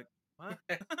 air, and you're like, "What?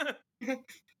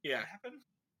 Yeah. What happened?"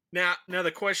 Now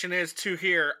the question is too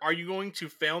here, are you going to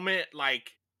film it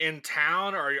like in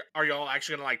town, or are y'all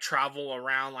actually gonna like travel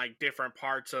around like different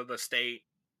parts of the state?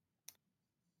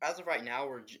 As of right now,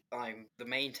 we're the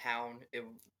main town.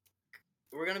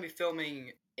 We're gonna be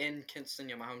filming in Kinston,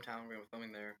 my hometown. We're gonna be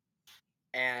filming there,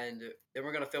 and then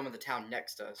we're gonna film in the town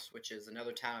next to us, which is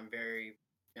another town.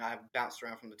 I've bounced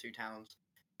around from the two towns,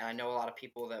 and I know a lot of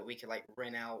people that we could like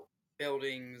rent out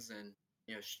buildings and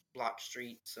block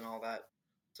streets and all that.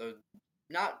 So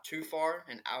not too far,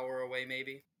 an hour away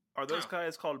maybe. Are those Oh.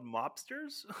 guys called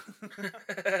mobsters?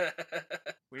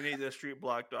 We need the street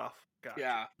blocked off. Gotcha.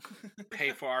 Yeah.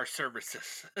 Pay for our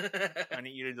services. I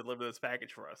need you to deliver this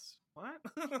package for us. What?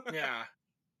 Yeah.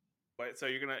 But so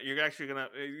you're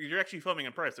actually filming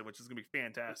in person, which is gonna be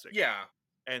fantastic. Yeah.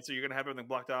 And so you're gonna have everything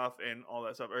blocked off and all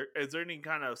that stuff. Is there any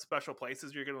kind of special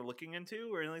places you're gonna looking into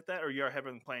or anything like that, or you have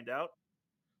everything planned out?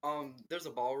 There's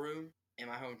a ballroom in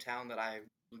my hometown that I've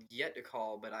yet to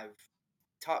call, but I've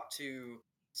talked to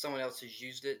someone else who's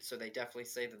used it, so they definitely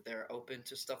say that they're open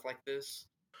to stuff like this.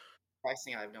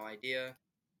 Pricing, I have no idea,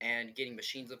 and getting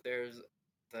machines up there is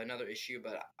another issue.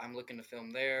 But I'm looking to film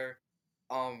there.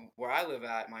 Where I live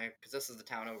at, because this is the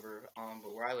town over.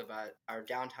 But where I live at, our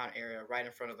downtown area, right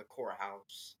in front of the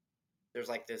courthouse, there's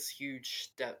like this huge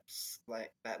steps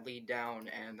like that lead down,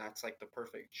 and that's like the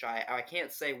perfect shot. I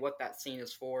can't say what that scene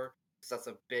is for, because that's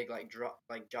a big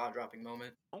jaw dropping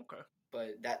moment. Okay.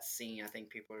 But that scene, I think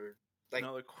people are like,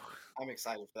 No, I'm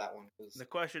excited for that one. the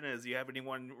question is, do you have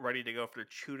anyone ready to go for the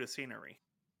chew to scenery?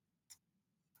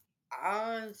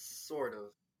 Sort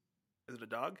of. Is it a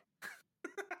dog?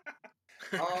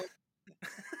 Um,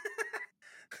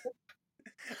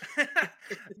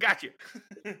 Got you.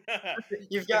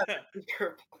 You've got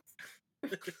your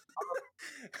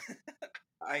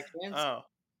I can say Oh,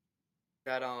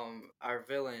 that our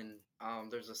villain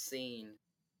there's a scene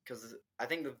because I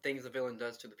think the things the villain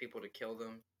does to the people to kill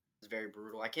them is very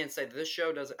brutal. I can't say that this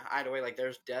show doesn't hide away like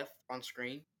there's death on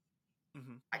screen.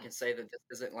 mhm. I can say that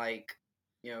this isn't like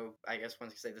I guess one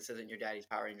can say this isn't your daddy's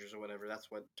Power Rangers or whatever. That's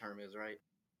what the term is, right?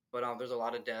 But there's a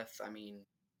lot of death. I mean,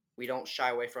 we don't shy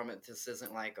away from it. This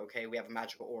isn't like okay, we have a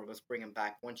magical orb. Let's bring him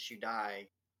back. Once you die,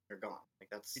 you're gone. Like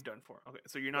that's You're done for. Okay,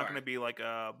 so you're not Right. going to be like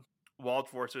Wild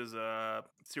Force's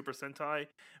Super Sentai,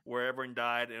 where everyone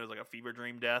died and it was like a fever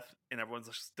dream death, and everyone's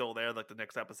still there like the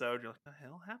next episode. You're like, the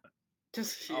hell happened?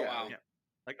 just Oh, wow. Yeah.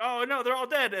 Like, oh no, they're all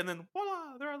dead, and then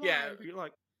voila, they're alive. Yeah. You're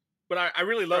like, But I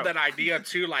really love Bro. that idea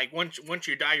too. Like once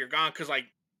you die, you're gone. Because like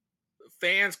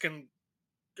fans can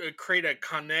create a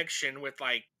connection with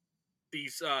like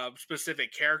these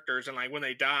specific characters, and like when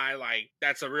they die, like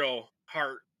that's a real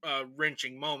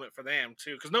wrenching moment for them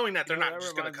too, because knowing that they're not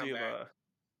just going to come back.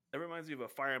 That reminds me of a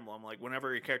Fire Emblem. Like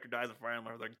whenever your character dies in Fire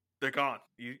Emblem, they're gone.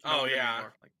 You Oh, don't get them yeah.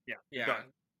 anymore. Like you're Yeah,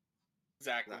 done.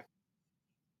 exactly.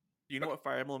 Do you know what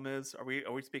Fire Emblem is? Are we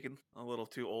speaking a little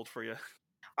too old for you?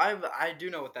 I do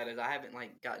know what that is. I haven't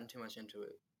like gotten too much into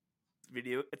it.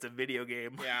 It's a video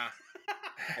game. Yeah.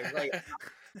 I was like,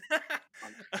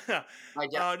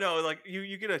 No, like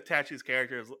you can attach these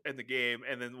characters in the game,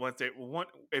 and then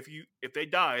if they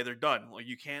die, they're done. Like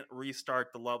you can't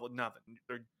restart the level. Nothing.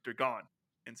 They're gone.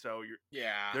 And so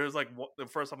there's like the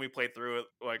first time we played through it,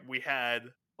 like we had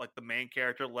like the main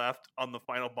character left on the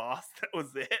final boss. That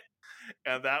was it,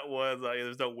 and that was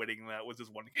there's no winning. That was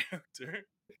just one character.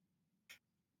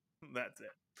 That's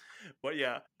it. But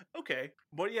yeah, okay.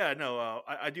 But yeah, no,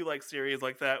 I do like series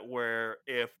like that where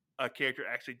if a character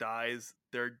actually dies,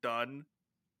 they're done.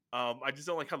 I just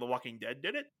don't like how The Walking Dead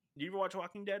did it. Did you ever watch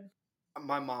Walking Dead?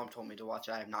 My mom told me to watch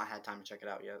it. I have not had time to check it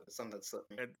out yet. It's something that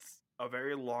slipped me. It's a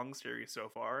very long series so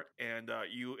far, and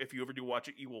if you ever do watch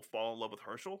it, you will fall in love with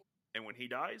Herschel. And when he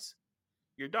dies,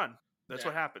 you're done. That's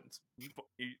what happens.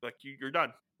 You're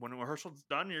done. When Herschel's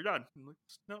done, you're done. I'm like,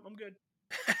 no, I'm good.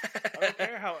 I don't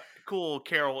care how cool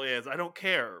Carol is. I don't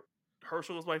care.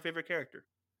 Herschel is my favorite character.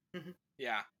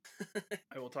 Yeah.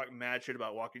 I will talk mad shit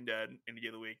about Walking Dead any day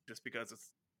of the week just because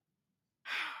it's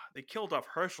they killed off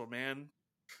Herschel, man.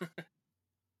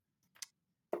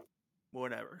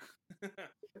 Whatever.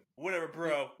 Whatever,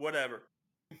 bro. Whatever.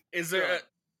 Is there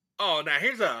now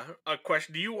here's a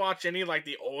question. Do you watch any like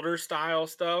the older style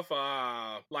stuff? Do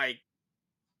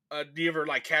you ever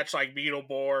like catch like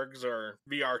Beetleborgs or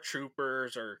VR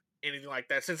Troopers or anything like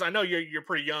that? Since I know you're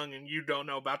pretty young and you don't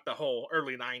know about the whole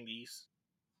early 90s.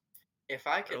 If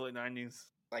I could Early 90s.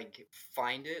 like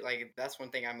find it, like that's one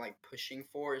thing I'm like pushing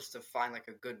for is to find like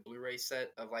a good Blu-ray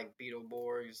set of like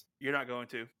Beetleborgs. You're not going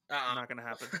to. Not going to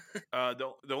happen.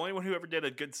 The only one who ever did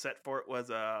a good set for it was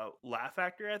Laugh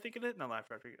Factory, I think it is. Not Laugh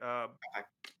Factory. I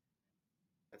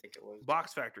think it was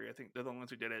Box Factory. I think they're the ones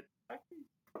who did it.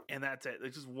 And that's it.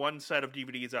 There's just one set of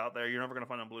DVDs out there. You're never going to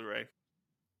find on Blu-ray.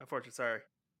 Unfortunately, sorry.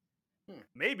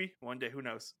 Maybe one day, who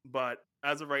knows? But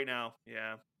as of right now,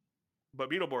 yeah. But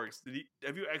Beetleborgs,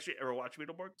 have you actually ever watched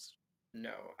Beetleborgs?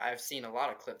 No, I've seen a lot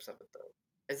of clips of it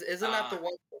though. Isn't that the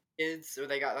one with kids where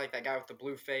they got like that guy with the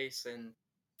blue face and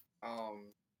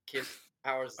kids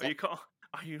powers? Are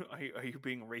you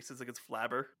being racist against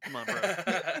Flabber? Come on, bro.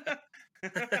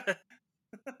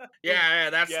 Yeah,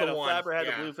 that's the one. Flabber had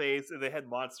the blue face, and they had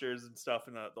monsters and stuff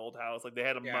in the old house. Like they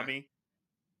had a mummy,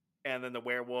 and then the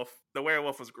werewolf. The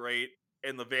werewolf was great,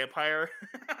 and the vampire.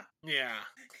 Yeah,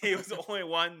 he was the only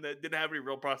one that didn't have any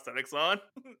real prosthetics on.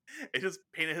 It just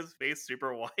painted his face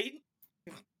super white,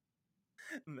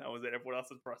 and that was it. Everyone else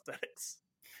was prosthetics.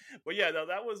 But yeah, no,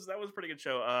 that was a pretty good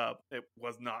show. It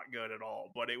was not good at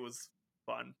all, but it was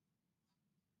fun.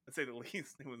 To say the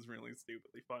least, it was really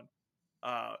stupidly fun.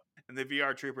 And the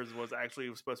VR Troopers was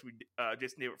supposed to be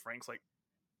Jason David Frank's like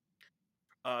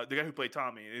the guy who played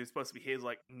Tommy. It was supposed to be his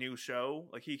like new show.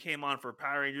 Like he came on for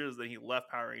Power Rangers, then he left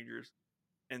Power Rangers,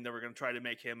 and they were going to try to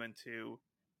make him into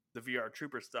the VR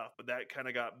Trooper stuff. But that kind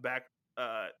of got back.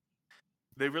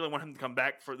 They really want him to come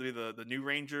back for the new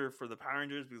Ranger for the Power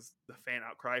Rangers because the fan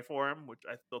outcry for him, which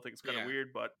I still think is kind of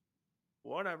weird, but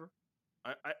whatever.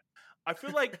 I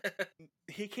feel like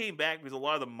he came back because a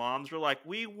lot of the moms were like,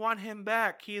 "We want him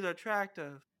back. He's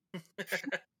attractive."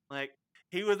 Like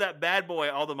he was that bad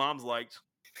boy all the moms liked.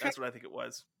 That's what I think it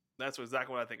was. That's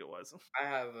exactly what I think it was. I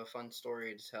have a fun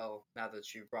story to tell now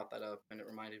that you brought that up, and it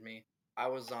reminded me.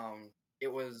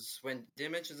 It was when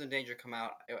Dimensions in Danger come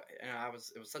out, and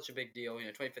it was such a big deal.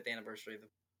 25th anniversary. The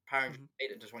Power Rangers made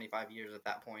it to 25 years at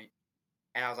that point,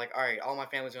 and I was like, all right, all my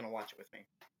family's gonna watch it with me.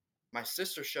 My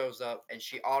sister shows up, and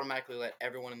she automatically let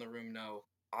everyone in the room know,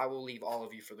 I will leave all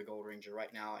of you for the Gold Ranger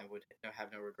right now, and would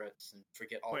have no regrets and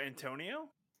forget all. Wait, Antonio?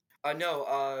 No,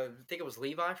 I think it was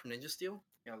Levi from Ninja Steel.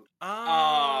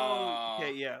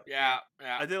 Okay, yeah.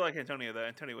 I did like Antonio though.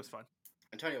 Antonio was fun.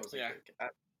 Antonio was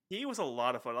he was a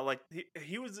lot of fun. I like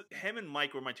him and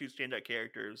Mike were my two standout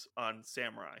characters on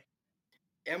Samurai.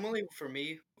 Emily, for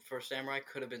me, for Samurai,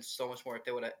 could have been so much more if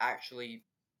they would have actually,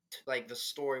 like, the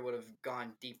story would have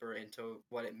gone deeper into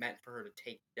what it meant for her to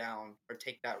take down or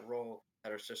take that role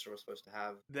that her sister was supposed to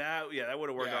have. That would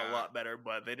have worked out a lot better,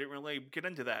 but they didn't really get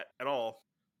into that at all,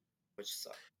 which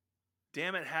sucked.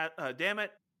 Damn it,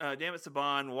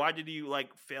 Saban! Why did you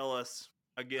fail us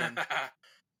again?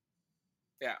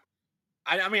 Yeah,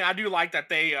 I mean, I do like that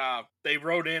they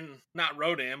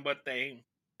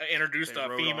introduced a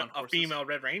female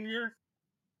Red Ranger.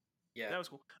 Yeah, that was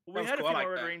cool. Well, we had a female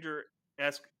Red Ranger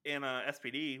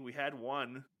SPD, we had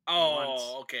one once.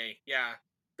 Oh, okay, yeah,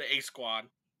 the A Squad.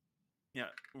 Yeah,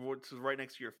 which is right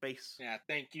next to your face. Yeah,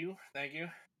 thank you.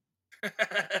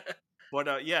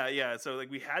 But yeah. So like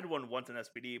we had one once in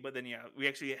SPD, but then we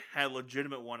actually had a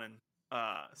legitimate one in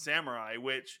Samurai,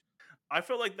 which I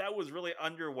felt like that was really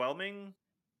underwhelming.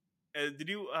 Did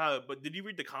you? But did you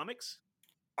read the comics?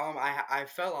 I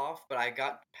fell off, but I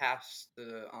got past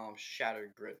the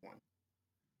Shattered Grid one.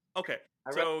 Okay, I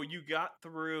read- so you got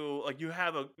through. Like you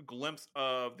have a glimpse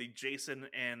of the Jason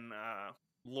and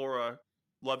Laura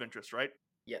love interest, right?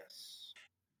 Yes,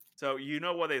 So you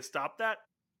know why they stopped that?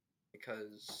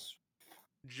 because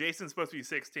Jason's supposed to be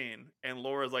 16 and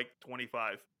Laura's like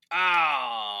 25.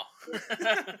 Oh.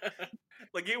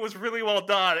 Like it was really well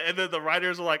done, and then the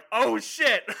writers were like, "Oh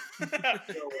shit!"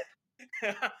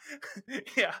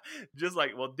 Yeah, just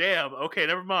like, well, damn. Okay,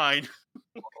 never mind.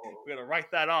 We're gonna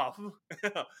write that off.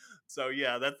 So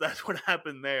yeah, that's what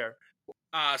happened there.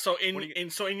 So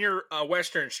in your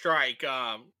Western Strike,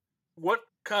 what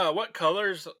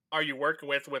colors are you working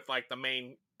with like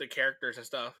the characters and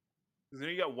stuff? Then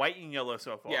you got white and yellow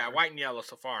so far. Yeah, white and yellow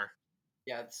so far.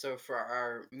 yeah. So for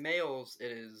our males,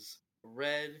 it is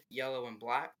red, yellow, and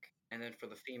black, and then for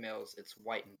the females, it's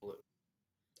white and blue.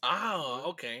 Oh,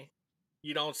 okay.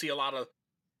 You don't see a lot of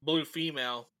blue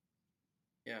female.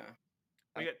 Yeah.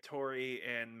 We got Tori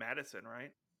and Madison,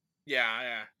 right?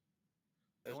 Yeah.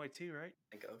 Only two, right?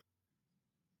 Think of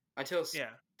until Yeah.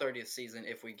 30th season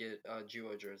if we get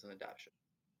Zyuohger as an adaptation.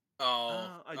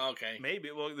 Oh, okay.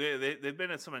 Maybe. Well, they've been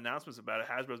at some announcements about it.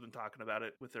 Hasbro's been talking about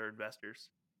it with their investors,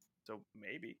 so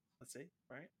maybe. Let's see.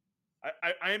 Right.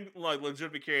 I am like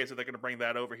legitimately curious if they're going to bring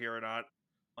that over here or not.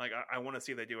 Like, I want to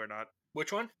see if they do or not.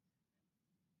 Which one?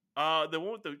 The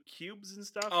one with the cubes and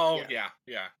stuff. Oh, yeah.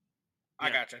 I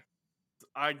gotcha.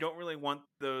 I don't really want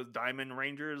the Diamond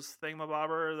Rangers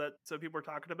thingamabobber that some people are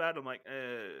talking about. I'm like,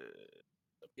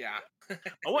 yeah.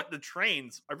 I want the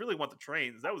trains. I really want the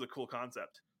trains. That was a cool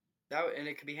concept. And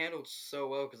it could be handled so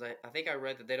well because I think I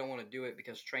read that they don't want to do it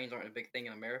because trains aren't a big thing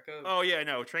in America. Oh yeah,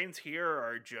 no, trains here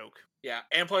are a joke. Yeah,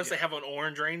 and plus they have an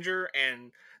Orange Ranger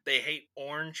and they hate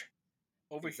orange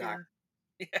over here.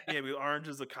 Yeah, Orange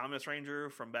is the Communist Ranger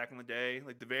from back in the day,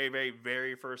 like the very, very,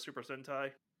 very first Super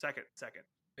Sentai. Second.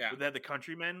 Yeah, but they had the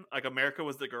Countrymen. Like America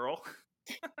was the girl.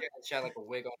 Yeah, she had like a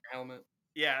wig on her helmet.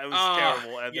 Yeah, it was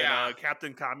terrible. And then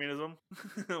Captain Communism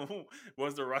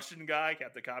was the Russian guy,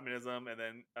 Captain Communism, and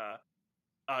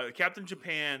then Captain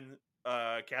Japan,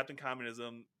 Captain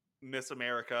Communism, Miss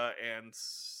America, and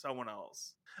someone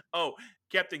else. Oh,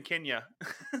 Captain Kenya,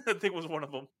 I think was one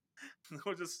of them. It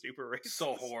was just super racist.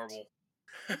 So horrible.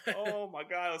 Oh my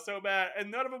god, it was so bad. And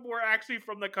none of them were actually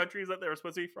from the countries that they were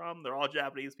supposed to be from. They're all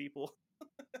Japanese people.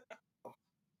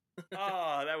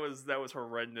 Oh, that was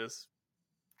horrendous.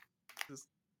 Just,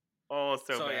 so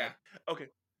bad. Yeah. Okay.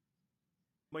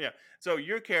 Well, yeah. So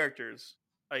your characters,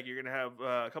 like you're gonna have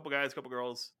a couple guys, a couple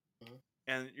girls,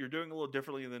 and you're doing a little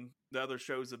differently than the other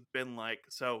shows have been like.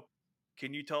 So,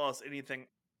 can you tell us anything?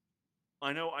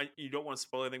 I know you don't want to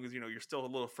spoil anything because you're still a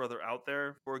little further out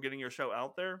there for getting your show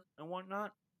out there and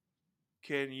whatnot.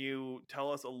 Can you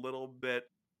tell us a little bit,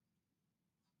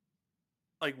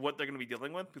 like what they're going to be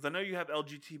dealing with? Because I know you have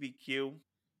LGBTQ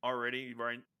already,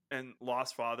 right? And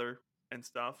Lost Father and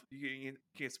stuff. Can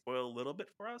you spoil a little bit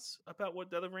for us about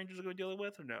what the other Rangers are going to be dealing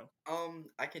with, or no?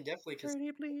 I can definitely.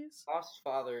 Pretty please. Lost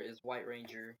Father is White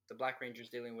Ranger. The Black Ranger's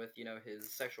dealing with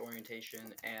his sexual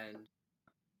orientation, and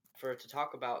to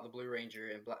talk about the Blue Ranger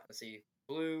and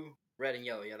blue, red, and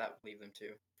yellow. Yeah, that would leave them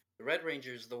too. The Red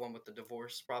Ranger is the one with the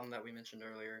divorce problem that we mentioned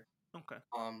earlier. Okay.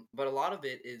 But a lot of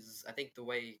it is, I think, the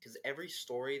way, because every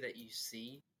story that you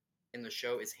see in the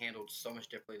show is handled so much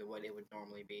differently than what it would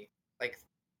normally be. Like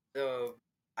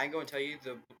I can go and tell you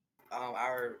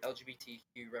our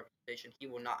LGBTQ representation. He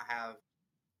will not have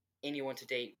anyone to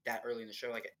date that early in the show.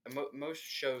 Like most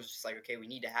shows, just like, okay, we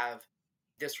need to have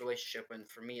this relationship, and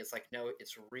for me it's like, no,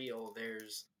 it's real.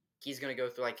 He's gonna go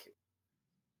through like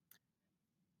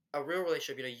a real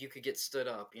relationship. You could get stood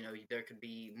up, there could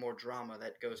be more drama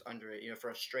that goes under it. For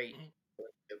a straight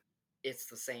relationship, it's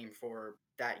the same for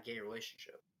that gay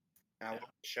relationship, and I want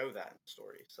to show that in the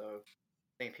story, so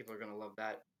I think people are gonna love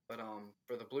that. But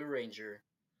for the Blue Ranger,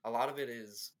 a lot of it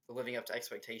is living up to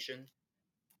expectation,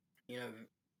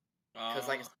 because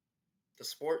like the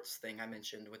sports thing I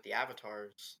mentioned with the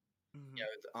avatars.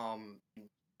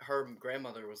 Her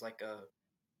grandmother was like a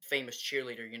famous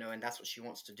cheerleader, and that's what she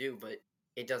wants to do, but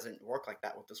it doesn't work like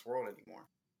that with this world anymore.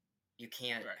 You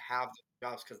can't have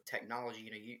jobs because of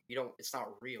technology, you don't, it's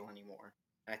not real anymore.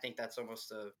 And I think that's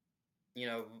almost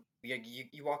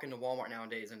you walk into Walmart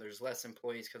nowadays and there's less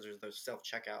employees because there's those self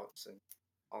checkouts and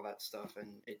all that stuff,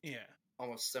 and it Yeah.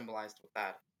 almost symbolized with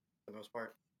that for the most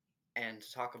part. And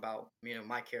to talk about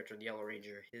my character, the Yellow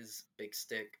Ranger, his big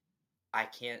stick, I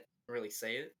can't really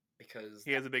say it because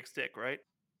He has a big stick, right?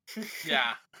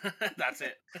 Yeah, that's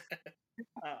it.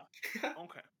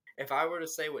 Okay. if I were to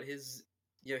say what his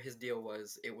deal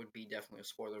was, it would be definitely a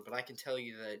spoiler. But I can tell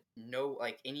you that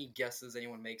any guesses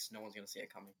anyone makes, no one's gonna see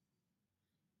it coming.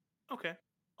 Okay.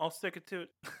 I'll stick it to it.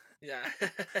 Yeah.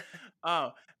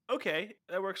 Oh, okay.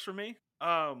 That works for me.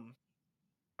 Are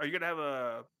you gonna have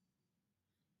a?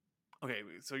 Okay,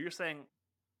 so you're saying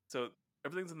so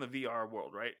everything's in the VR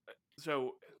world, right?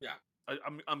 So Yeah.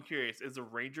 I'm curious. Is the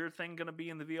Ranger thing gonna be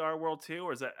in the VR world too,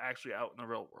 or is that actually out in the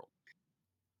real world?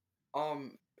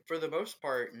 For the most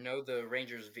part, no. The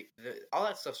Rangers, all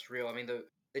that stuff's real. I mean,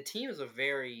 the team is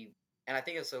and I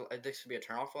think this could be a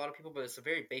turnoff for a lot of people, but it's a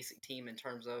very basic team in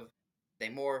terms of they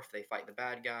morph, they fight the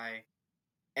bad guy,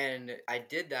 and I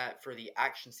did that for the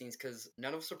action scenes because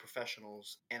none of us are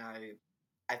professionals, and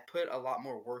I put a lot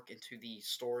more work into the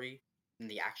story than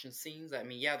the action scenes. I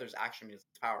mean, yeah, there's action because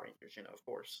it's Power Rangers, of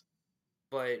course,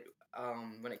 but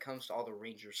when it comes to all the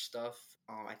Ranger stuff,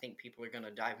 I think people are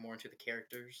gonna dive more into the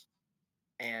characters.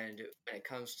 And when it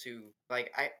comes to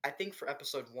I think for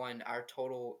episode 1, our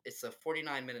total it's a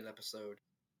 49-minute episode,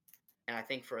 and I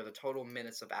think for the total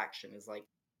minutes of action is like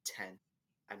 10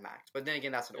 at max. But then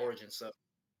again, that's an origin, so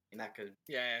that could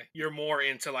Yeah, you're more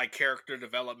into like character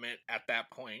development at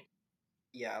that point.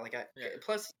 yeah, Yeah.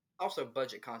 plus also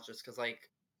budget conscious because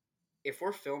if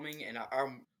we're filming and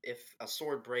if a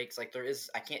sword breaks, I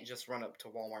can't just run up to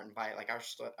Walmart and buy it. Like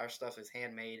our stuff is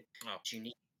handmade. Oh. It's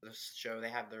unique to this show. They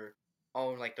have their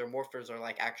own their morphers are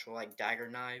actual dagger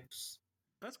knives.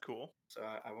 That's cool. So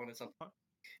I wanted something,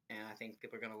 and I think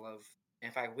people are gonna love.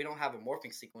 In fact, we don't have a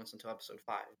morphing sequence until episode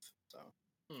 5. So,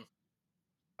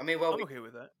 I mean, well, I'm okay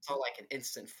with that. saw an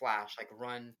instant flash,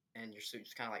 run, and your suit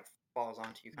just kind of falls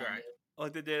onto you. Right.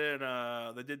 Like they did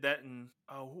that in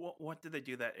what did they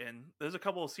do that in? There's a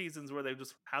couple of seasons where they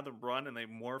just have them run and they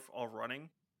morph all running.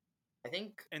 I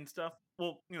think and stuff.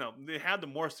 Well, they had the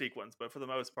morph sequence, but for the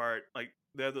most part,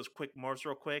 they have those quick morphs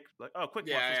real quick. Quick morphs.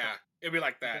 Yeah. It'd be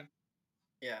like that. Okay.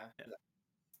 Yeah.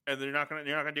 And you're not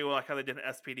gonna do how they did in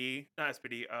SPD, not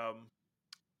SPD,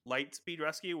 Light Speed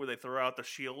Rescue, where they throw out the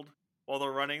shield while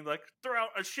they're running. Throw out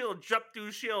a shield, jump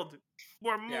through shield,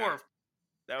 more morph. Yeah.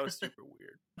 That was super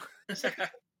weird.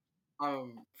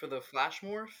 For the flash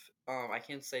morph, I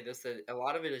can say this, that a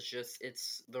lot of it is just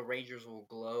the Rangers will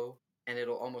glow and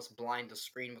it'll almost blind the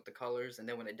screen with the colors, and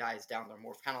then when it dies down, they're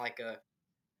morph. Kind of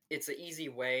it's an easy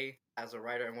way as a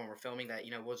writer, and when we're filming that,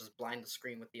 we'll just blind the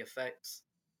screen with the effects.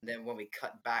 And then when we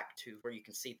cut back to where you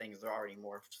can see things, they're already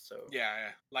morphed. So yeah,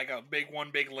 like a big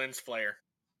lens flare.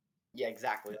 Yeah,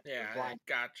 exactly. Yeah, blind.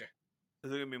 Gotcha.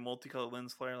 Is it gonna be multicolored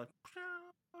lens flare?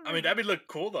 I mean, that'd look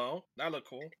cool though. That'd look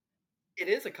cool. It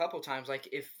is a couple times.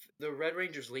 If the Red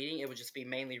Ranger's leading, it would just be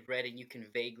mainly red, and you can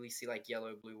vaguely see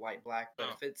yellow, blue, white, black. But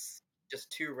if it's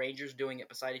just two Rangers doing it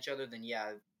beside each other, then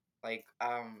yeah,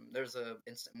 there's a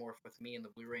instant morph with me and the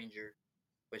Blue Ranger,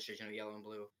 which is yellow and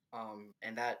blue.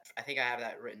 And that I think I have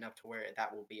that written up to where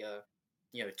that will be a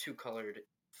 2-colored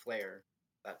flare.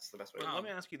 That's the best way. Let me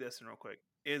ask you this real quick: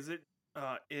 is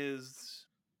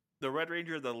the Red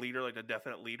Ranger the leader, the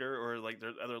definite leader, or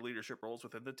there's other leadership roles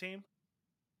within the team?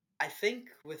 I think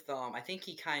I think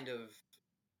he kind of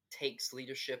takes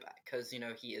leadership because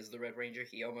he is the Red Ranger.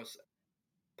 He almost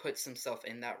puts himself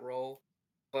in that role.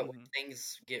 But when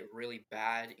things get really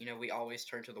bad, we always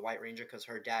turn to the White Ranger because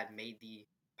her dad made the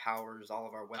powers, all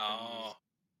of our weapons.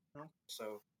 Oh.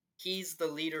 So he's the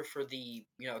leader for the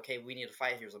okay, we need to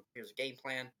fight. Here's a game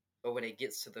plan. But when it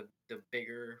gets to the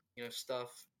bigger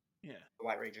stuff, yeah, the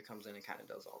White Ranger comes in and kind of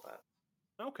does all that.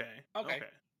 Okay.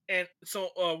 And so,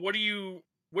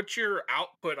 what's your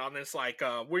output on this? Where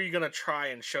are you gonna try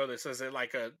and show this? Is it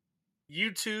like a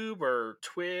YouTube or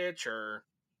Twitch, or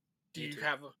do you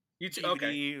have a YouTube?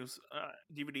 DVDs,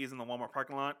 DVDs in the Walmart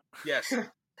parking lot. Yes.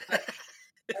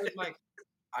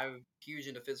 I'm huge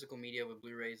into physical media with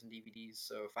Blu-rays and DVDs.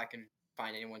 So if I can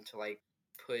find anyone to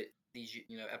put these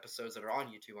episodes that are on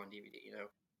YouTube on DVD,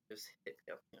 just hit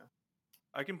me up.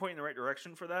 I can point in the right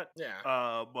direction for that.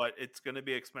 Yeah. But it's gonna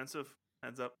be expensive.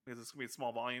 Heads up, because it's gonna be a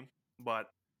small volume. But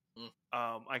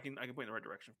I can point in the right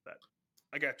direction for that.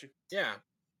 I got you. Yeah.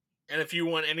 And if you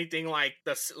want anything like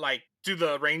this, do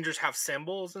the Rangers have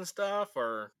symbols and stuff,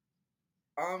 or?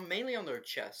 Mainly on their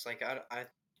chests. I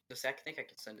think I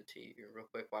can send it to you real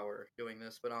quick while we're doing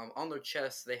this. But on their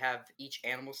chests, they have each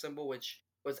animal symbol, which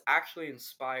was actually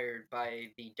inspired by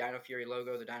the Dino Fury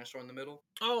logo, the dinosaur in the middle.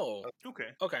 Oh, Okay.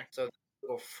 okay. So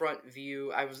little front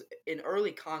view. I was in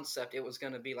early concept. It was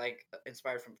gonna be like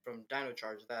inspired from Dino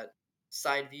Charge. That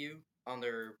side view on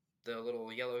the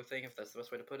little yellow thing, if that's the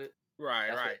best way to put it. Right,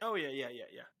 That's what right. Oh yeah.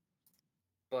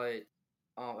 But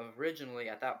originally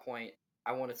at that point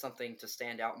I wanted something to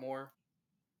stand out more,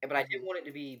 but I didn't want it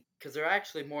to be because they're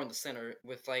actually more in the center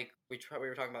with like we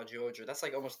were talking about Georgia. That's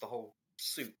like almost the whole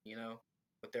suit,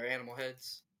 with their animal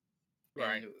heads.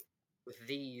 Right. And with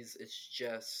these, it's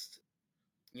just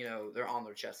they're on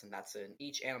their chest and that's it. And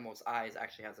each animal's eyes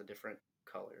actually has a different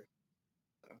color.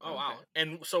 So, Oh wow. Okay.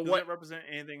 And so Does what? it represent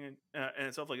anything in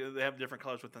itself? Like they have different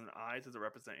colors within the eyes. Does it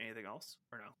represent anything else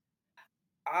or no?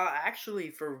 actually,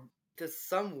 for to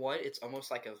somewhat, it's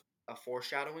almost like a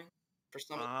foreshadowing for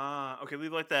some. Okay.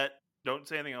 Leave it like that. Don't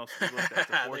say anything else. Leave it like that. It's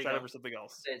a There you foreshadow go. for something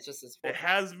else. It's just this. It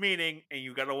has meaning, and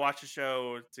you got to watch the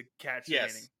show to catch the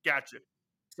Yes. meaning. Gotcha.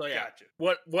 So yeah. Gotcha.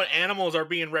 What animals are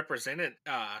being represented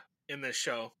in this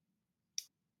show?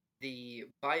 The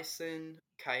bison,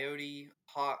 coyote,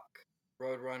 hawk,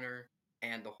 roadrunner,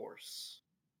 and the horse.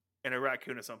 And a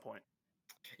raccoon at some point.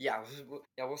 Yeah,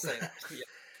 we'll say that.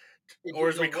 Yeah. Or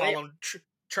as we The call way- them,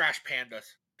 trash pandas.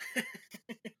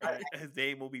 His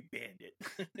name will be Bandit.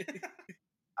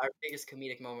 Our biggest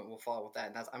comedic moment will fall with that,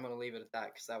 and I'm gonna leave it at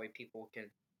that because that way people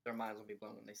their minds will be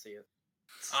blown when they see it.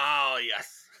 Oh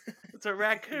yes. It's a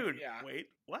raccoon. Yeah. Wait,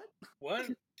 what? What?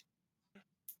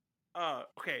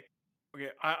 Okay.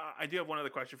 I do have one other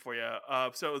question for you.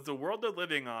 So is the world they're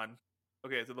living on?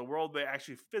 Okay, so the world they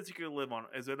actually physically live on,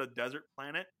 is it a desert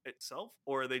planet itself,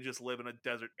 or they just live in a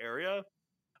desert area,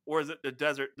 or is it the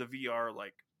desert, the VR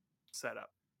like setup?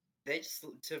 They just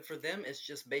for them it's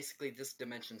just basically this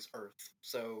dimension's Earth.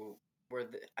 So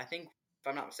I think if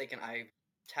I'm not mistaken, I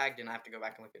tagged in. I have to go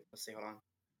back and look at. Let's see. Hold on.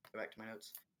 Go back to my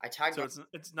notes. I tagged. So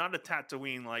it's not a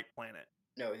Tatooine like planet.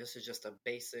 No, this is just a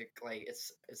basic like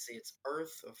it's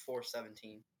Earth of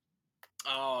 417.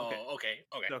 Oh, okay.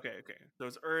 Okay. So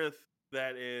it's Earth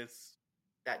that is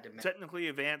That dimension. technically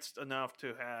advanced enough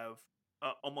to have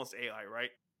almost AI, right?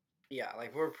 Yeah,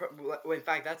 like in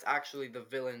fact, that's actually the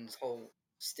villain's whole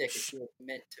stick. It's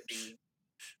meant to be.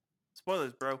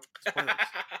 Spoilers, bro. Spoilers.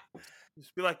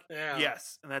 Just be like, Yeah.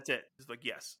 yes, and that's it. Just like,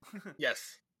 yes.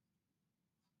 Yes.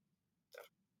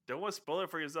 Don't want to spoil it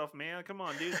for yourself, man. Come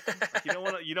on, dude. Like,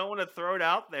 you don't want to throw it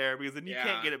out there because then you Yeah.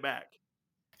 can't get it back.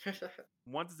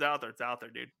 Once it's out there,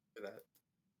 dude. that.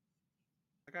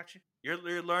 I got you.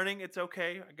 You're learning. It's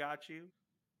okay. I got you.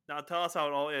 Now tell us how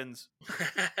it all ends.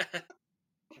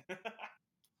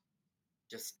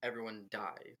 Just everyone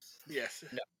dies. Yes.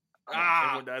 No.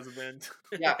 Everyone dies at the end.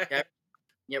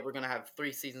 Yeah, we're gonna have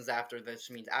 3 seasons after. This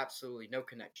means absolutely no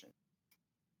connection.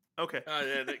 Okay.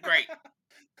 Great.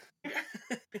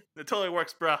 It totally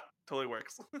works, bruh. Totally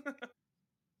works.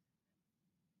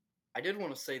 I did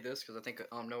want to say this because I think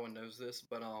no one knows this,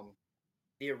 but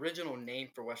the original name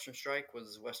for Western Strike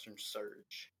was Western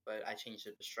Surge, but I changed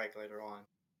it to Strike later on.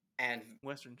 And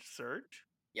Western Surge?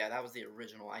 yeah, that was the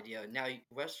original idea. Now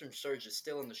Western Surge is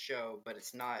still in the show, but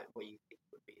it's not what you think it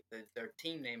would be. Their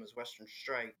team name is Western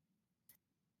Strike,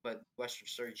 but Western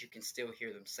Surge you can still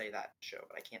hear them say that in the show,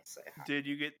 but I can't say how. Did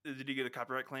you get a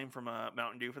copyright claim from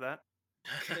Mountain Dew for that?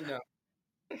 No.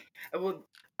 Well,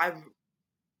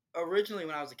 originally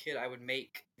when I was a kid, I would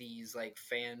make these like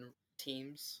fan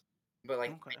teams, but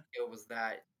like Okay. the idea was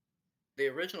that the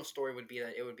original story would be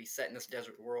that it would be set in this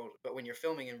desert world, but when you're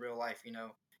filming in real life,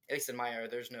 at least in my area,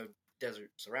 there's no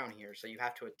deserts around here, so you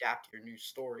have to adapt your new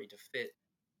story to fit,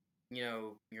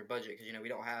 your budget because we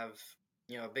don't have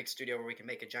a big studio where we can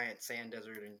make a giant sand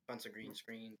desert and bunch of green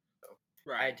screen. So I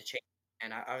Right. had to change,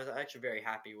 and I was actually very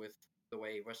happy with the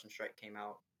way Western Strike came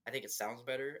out. I think it sounds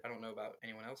better. I don't know about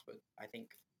anyone else, but I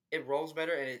think it rolls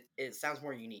better and it sounds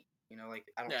more unique. Like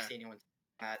I don't Yeah. see anyone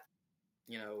that.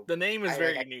 The name is I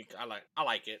very like- unique. I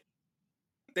like it.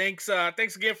 Thanks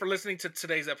again for listening to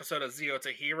today's episode of Zero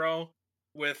to Hero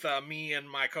with me and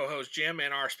my co-host Jim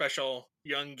and our special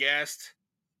young guest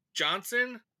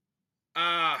Johnson.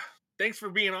 Thanks for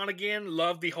being on again.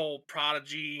 Love the whole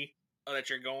prodigy that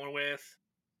you're going with.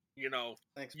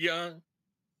 Thanks. Young.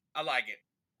 I like it.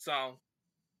 So,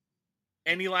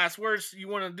 any last words you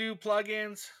want to do?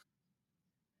 Plugins?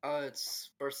 It's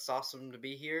awesome to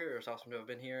be here, or it's awesome to have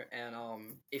been here. And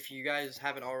if you guys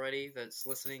haven't already, that's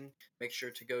listening, make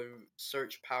sure to go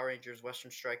search Power Rangers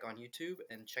Western Strike on YouTube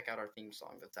and check out our theme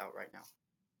song that's out right now.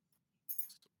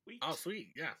 Sweet. Oh, sweet.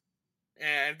 Yeah.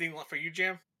 And anything for you,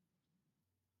 Jim?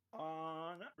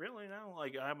 Not really. No.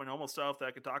 Like I have my normal stuff that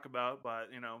I could talk about, but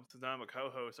since I'm a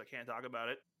co-host, I can't talk about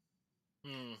it.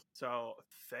 Hmm. So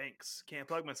thanks. Can't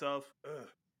plug myself. Ugh.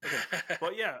 Okay.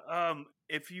 But yeah,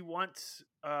 if you want,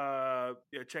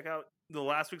 check out the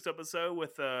last week's episode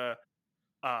with the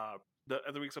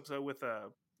other week's episode with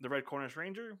the Red Cornish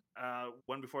Ranger.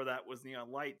 One before that was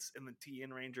Neon Lights and the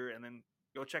TN Ranger, and then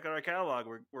go check out our catalog.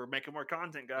 We're making more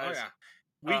content, Oh guys.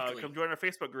 yeah, weekly. Come join our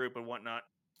Facebook group and whatnot.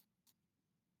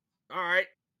 All right,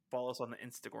 follow us on the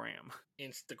Instagrams,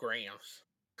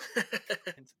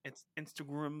 it's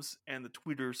Instagrams and the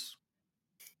Twitters.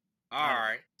 All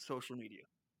right, social media.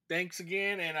 Thanks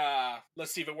again, and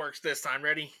let's see if it works this time.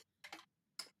 Ready?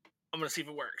 I'm gonna see if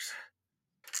it works.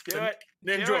 Do it.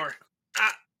 Ninja.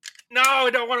 No, I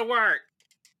don't want to work.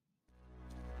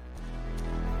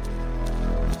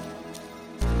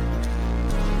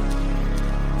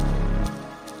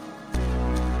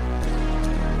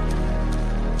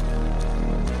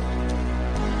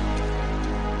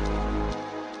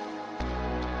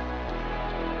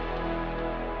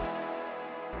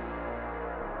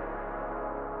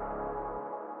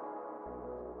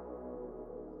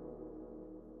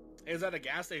 I was at a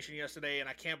gas station yesterday, and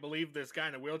I can't believe this guy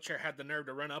in a wheelchair had the nerve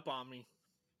to run up on me.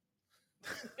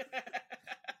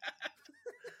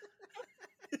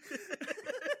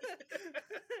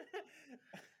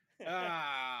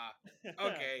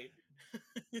 Okay.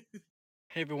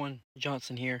 Hey everyone,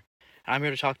 Johnson here. I'm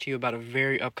here to talk to you about a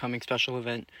very upcoming special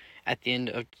event at the end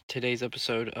of today's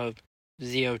episode of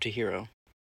Zeo to Hero.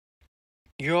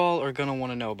 You all are going to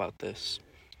want to know about this.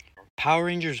 Power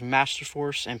Rangers Master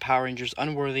Force and Power Rangers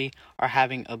Unworthy are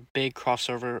having a big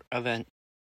crossover event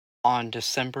on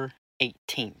December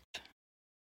 18th.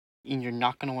 And you're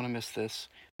not going to want to miss this.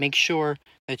 Make sure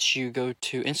that you go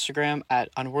to Instagram at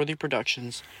Unworthy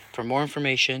Productions for more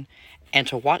information and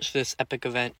to watch this epic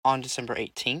event on December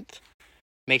 18th.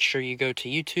 Make sure you go to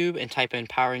YouTube and type in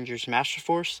Power Rangers Master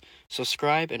Force,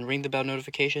 subscribe, and ring the bell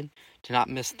notification to not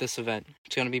miss this event.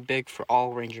 It's going to be big for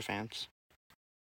all Ranger fans.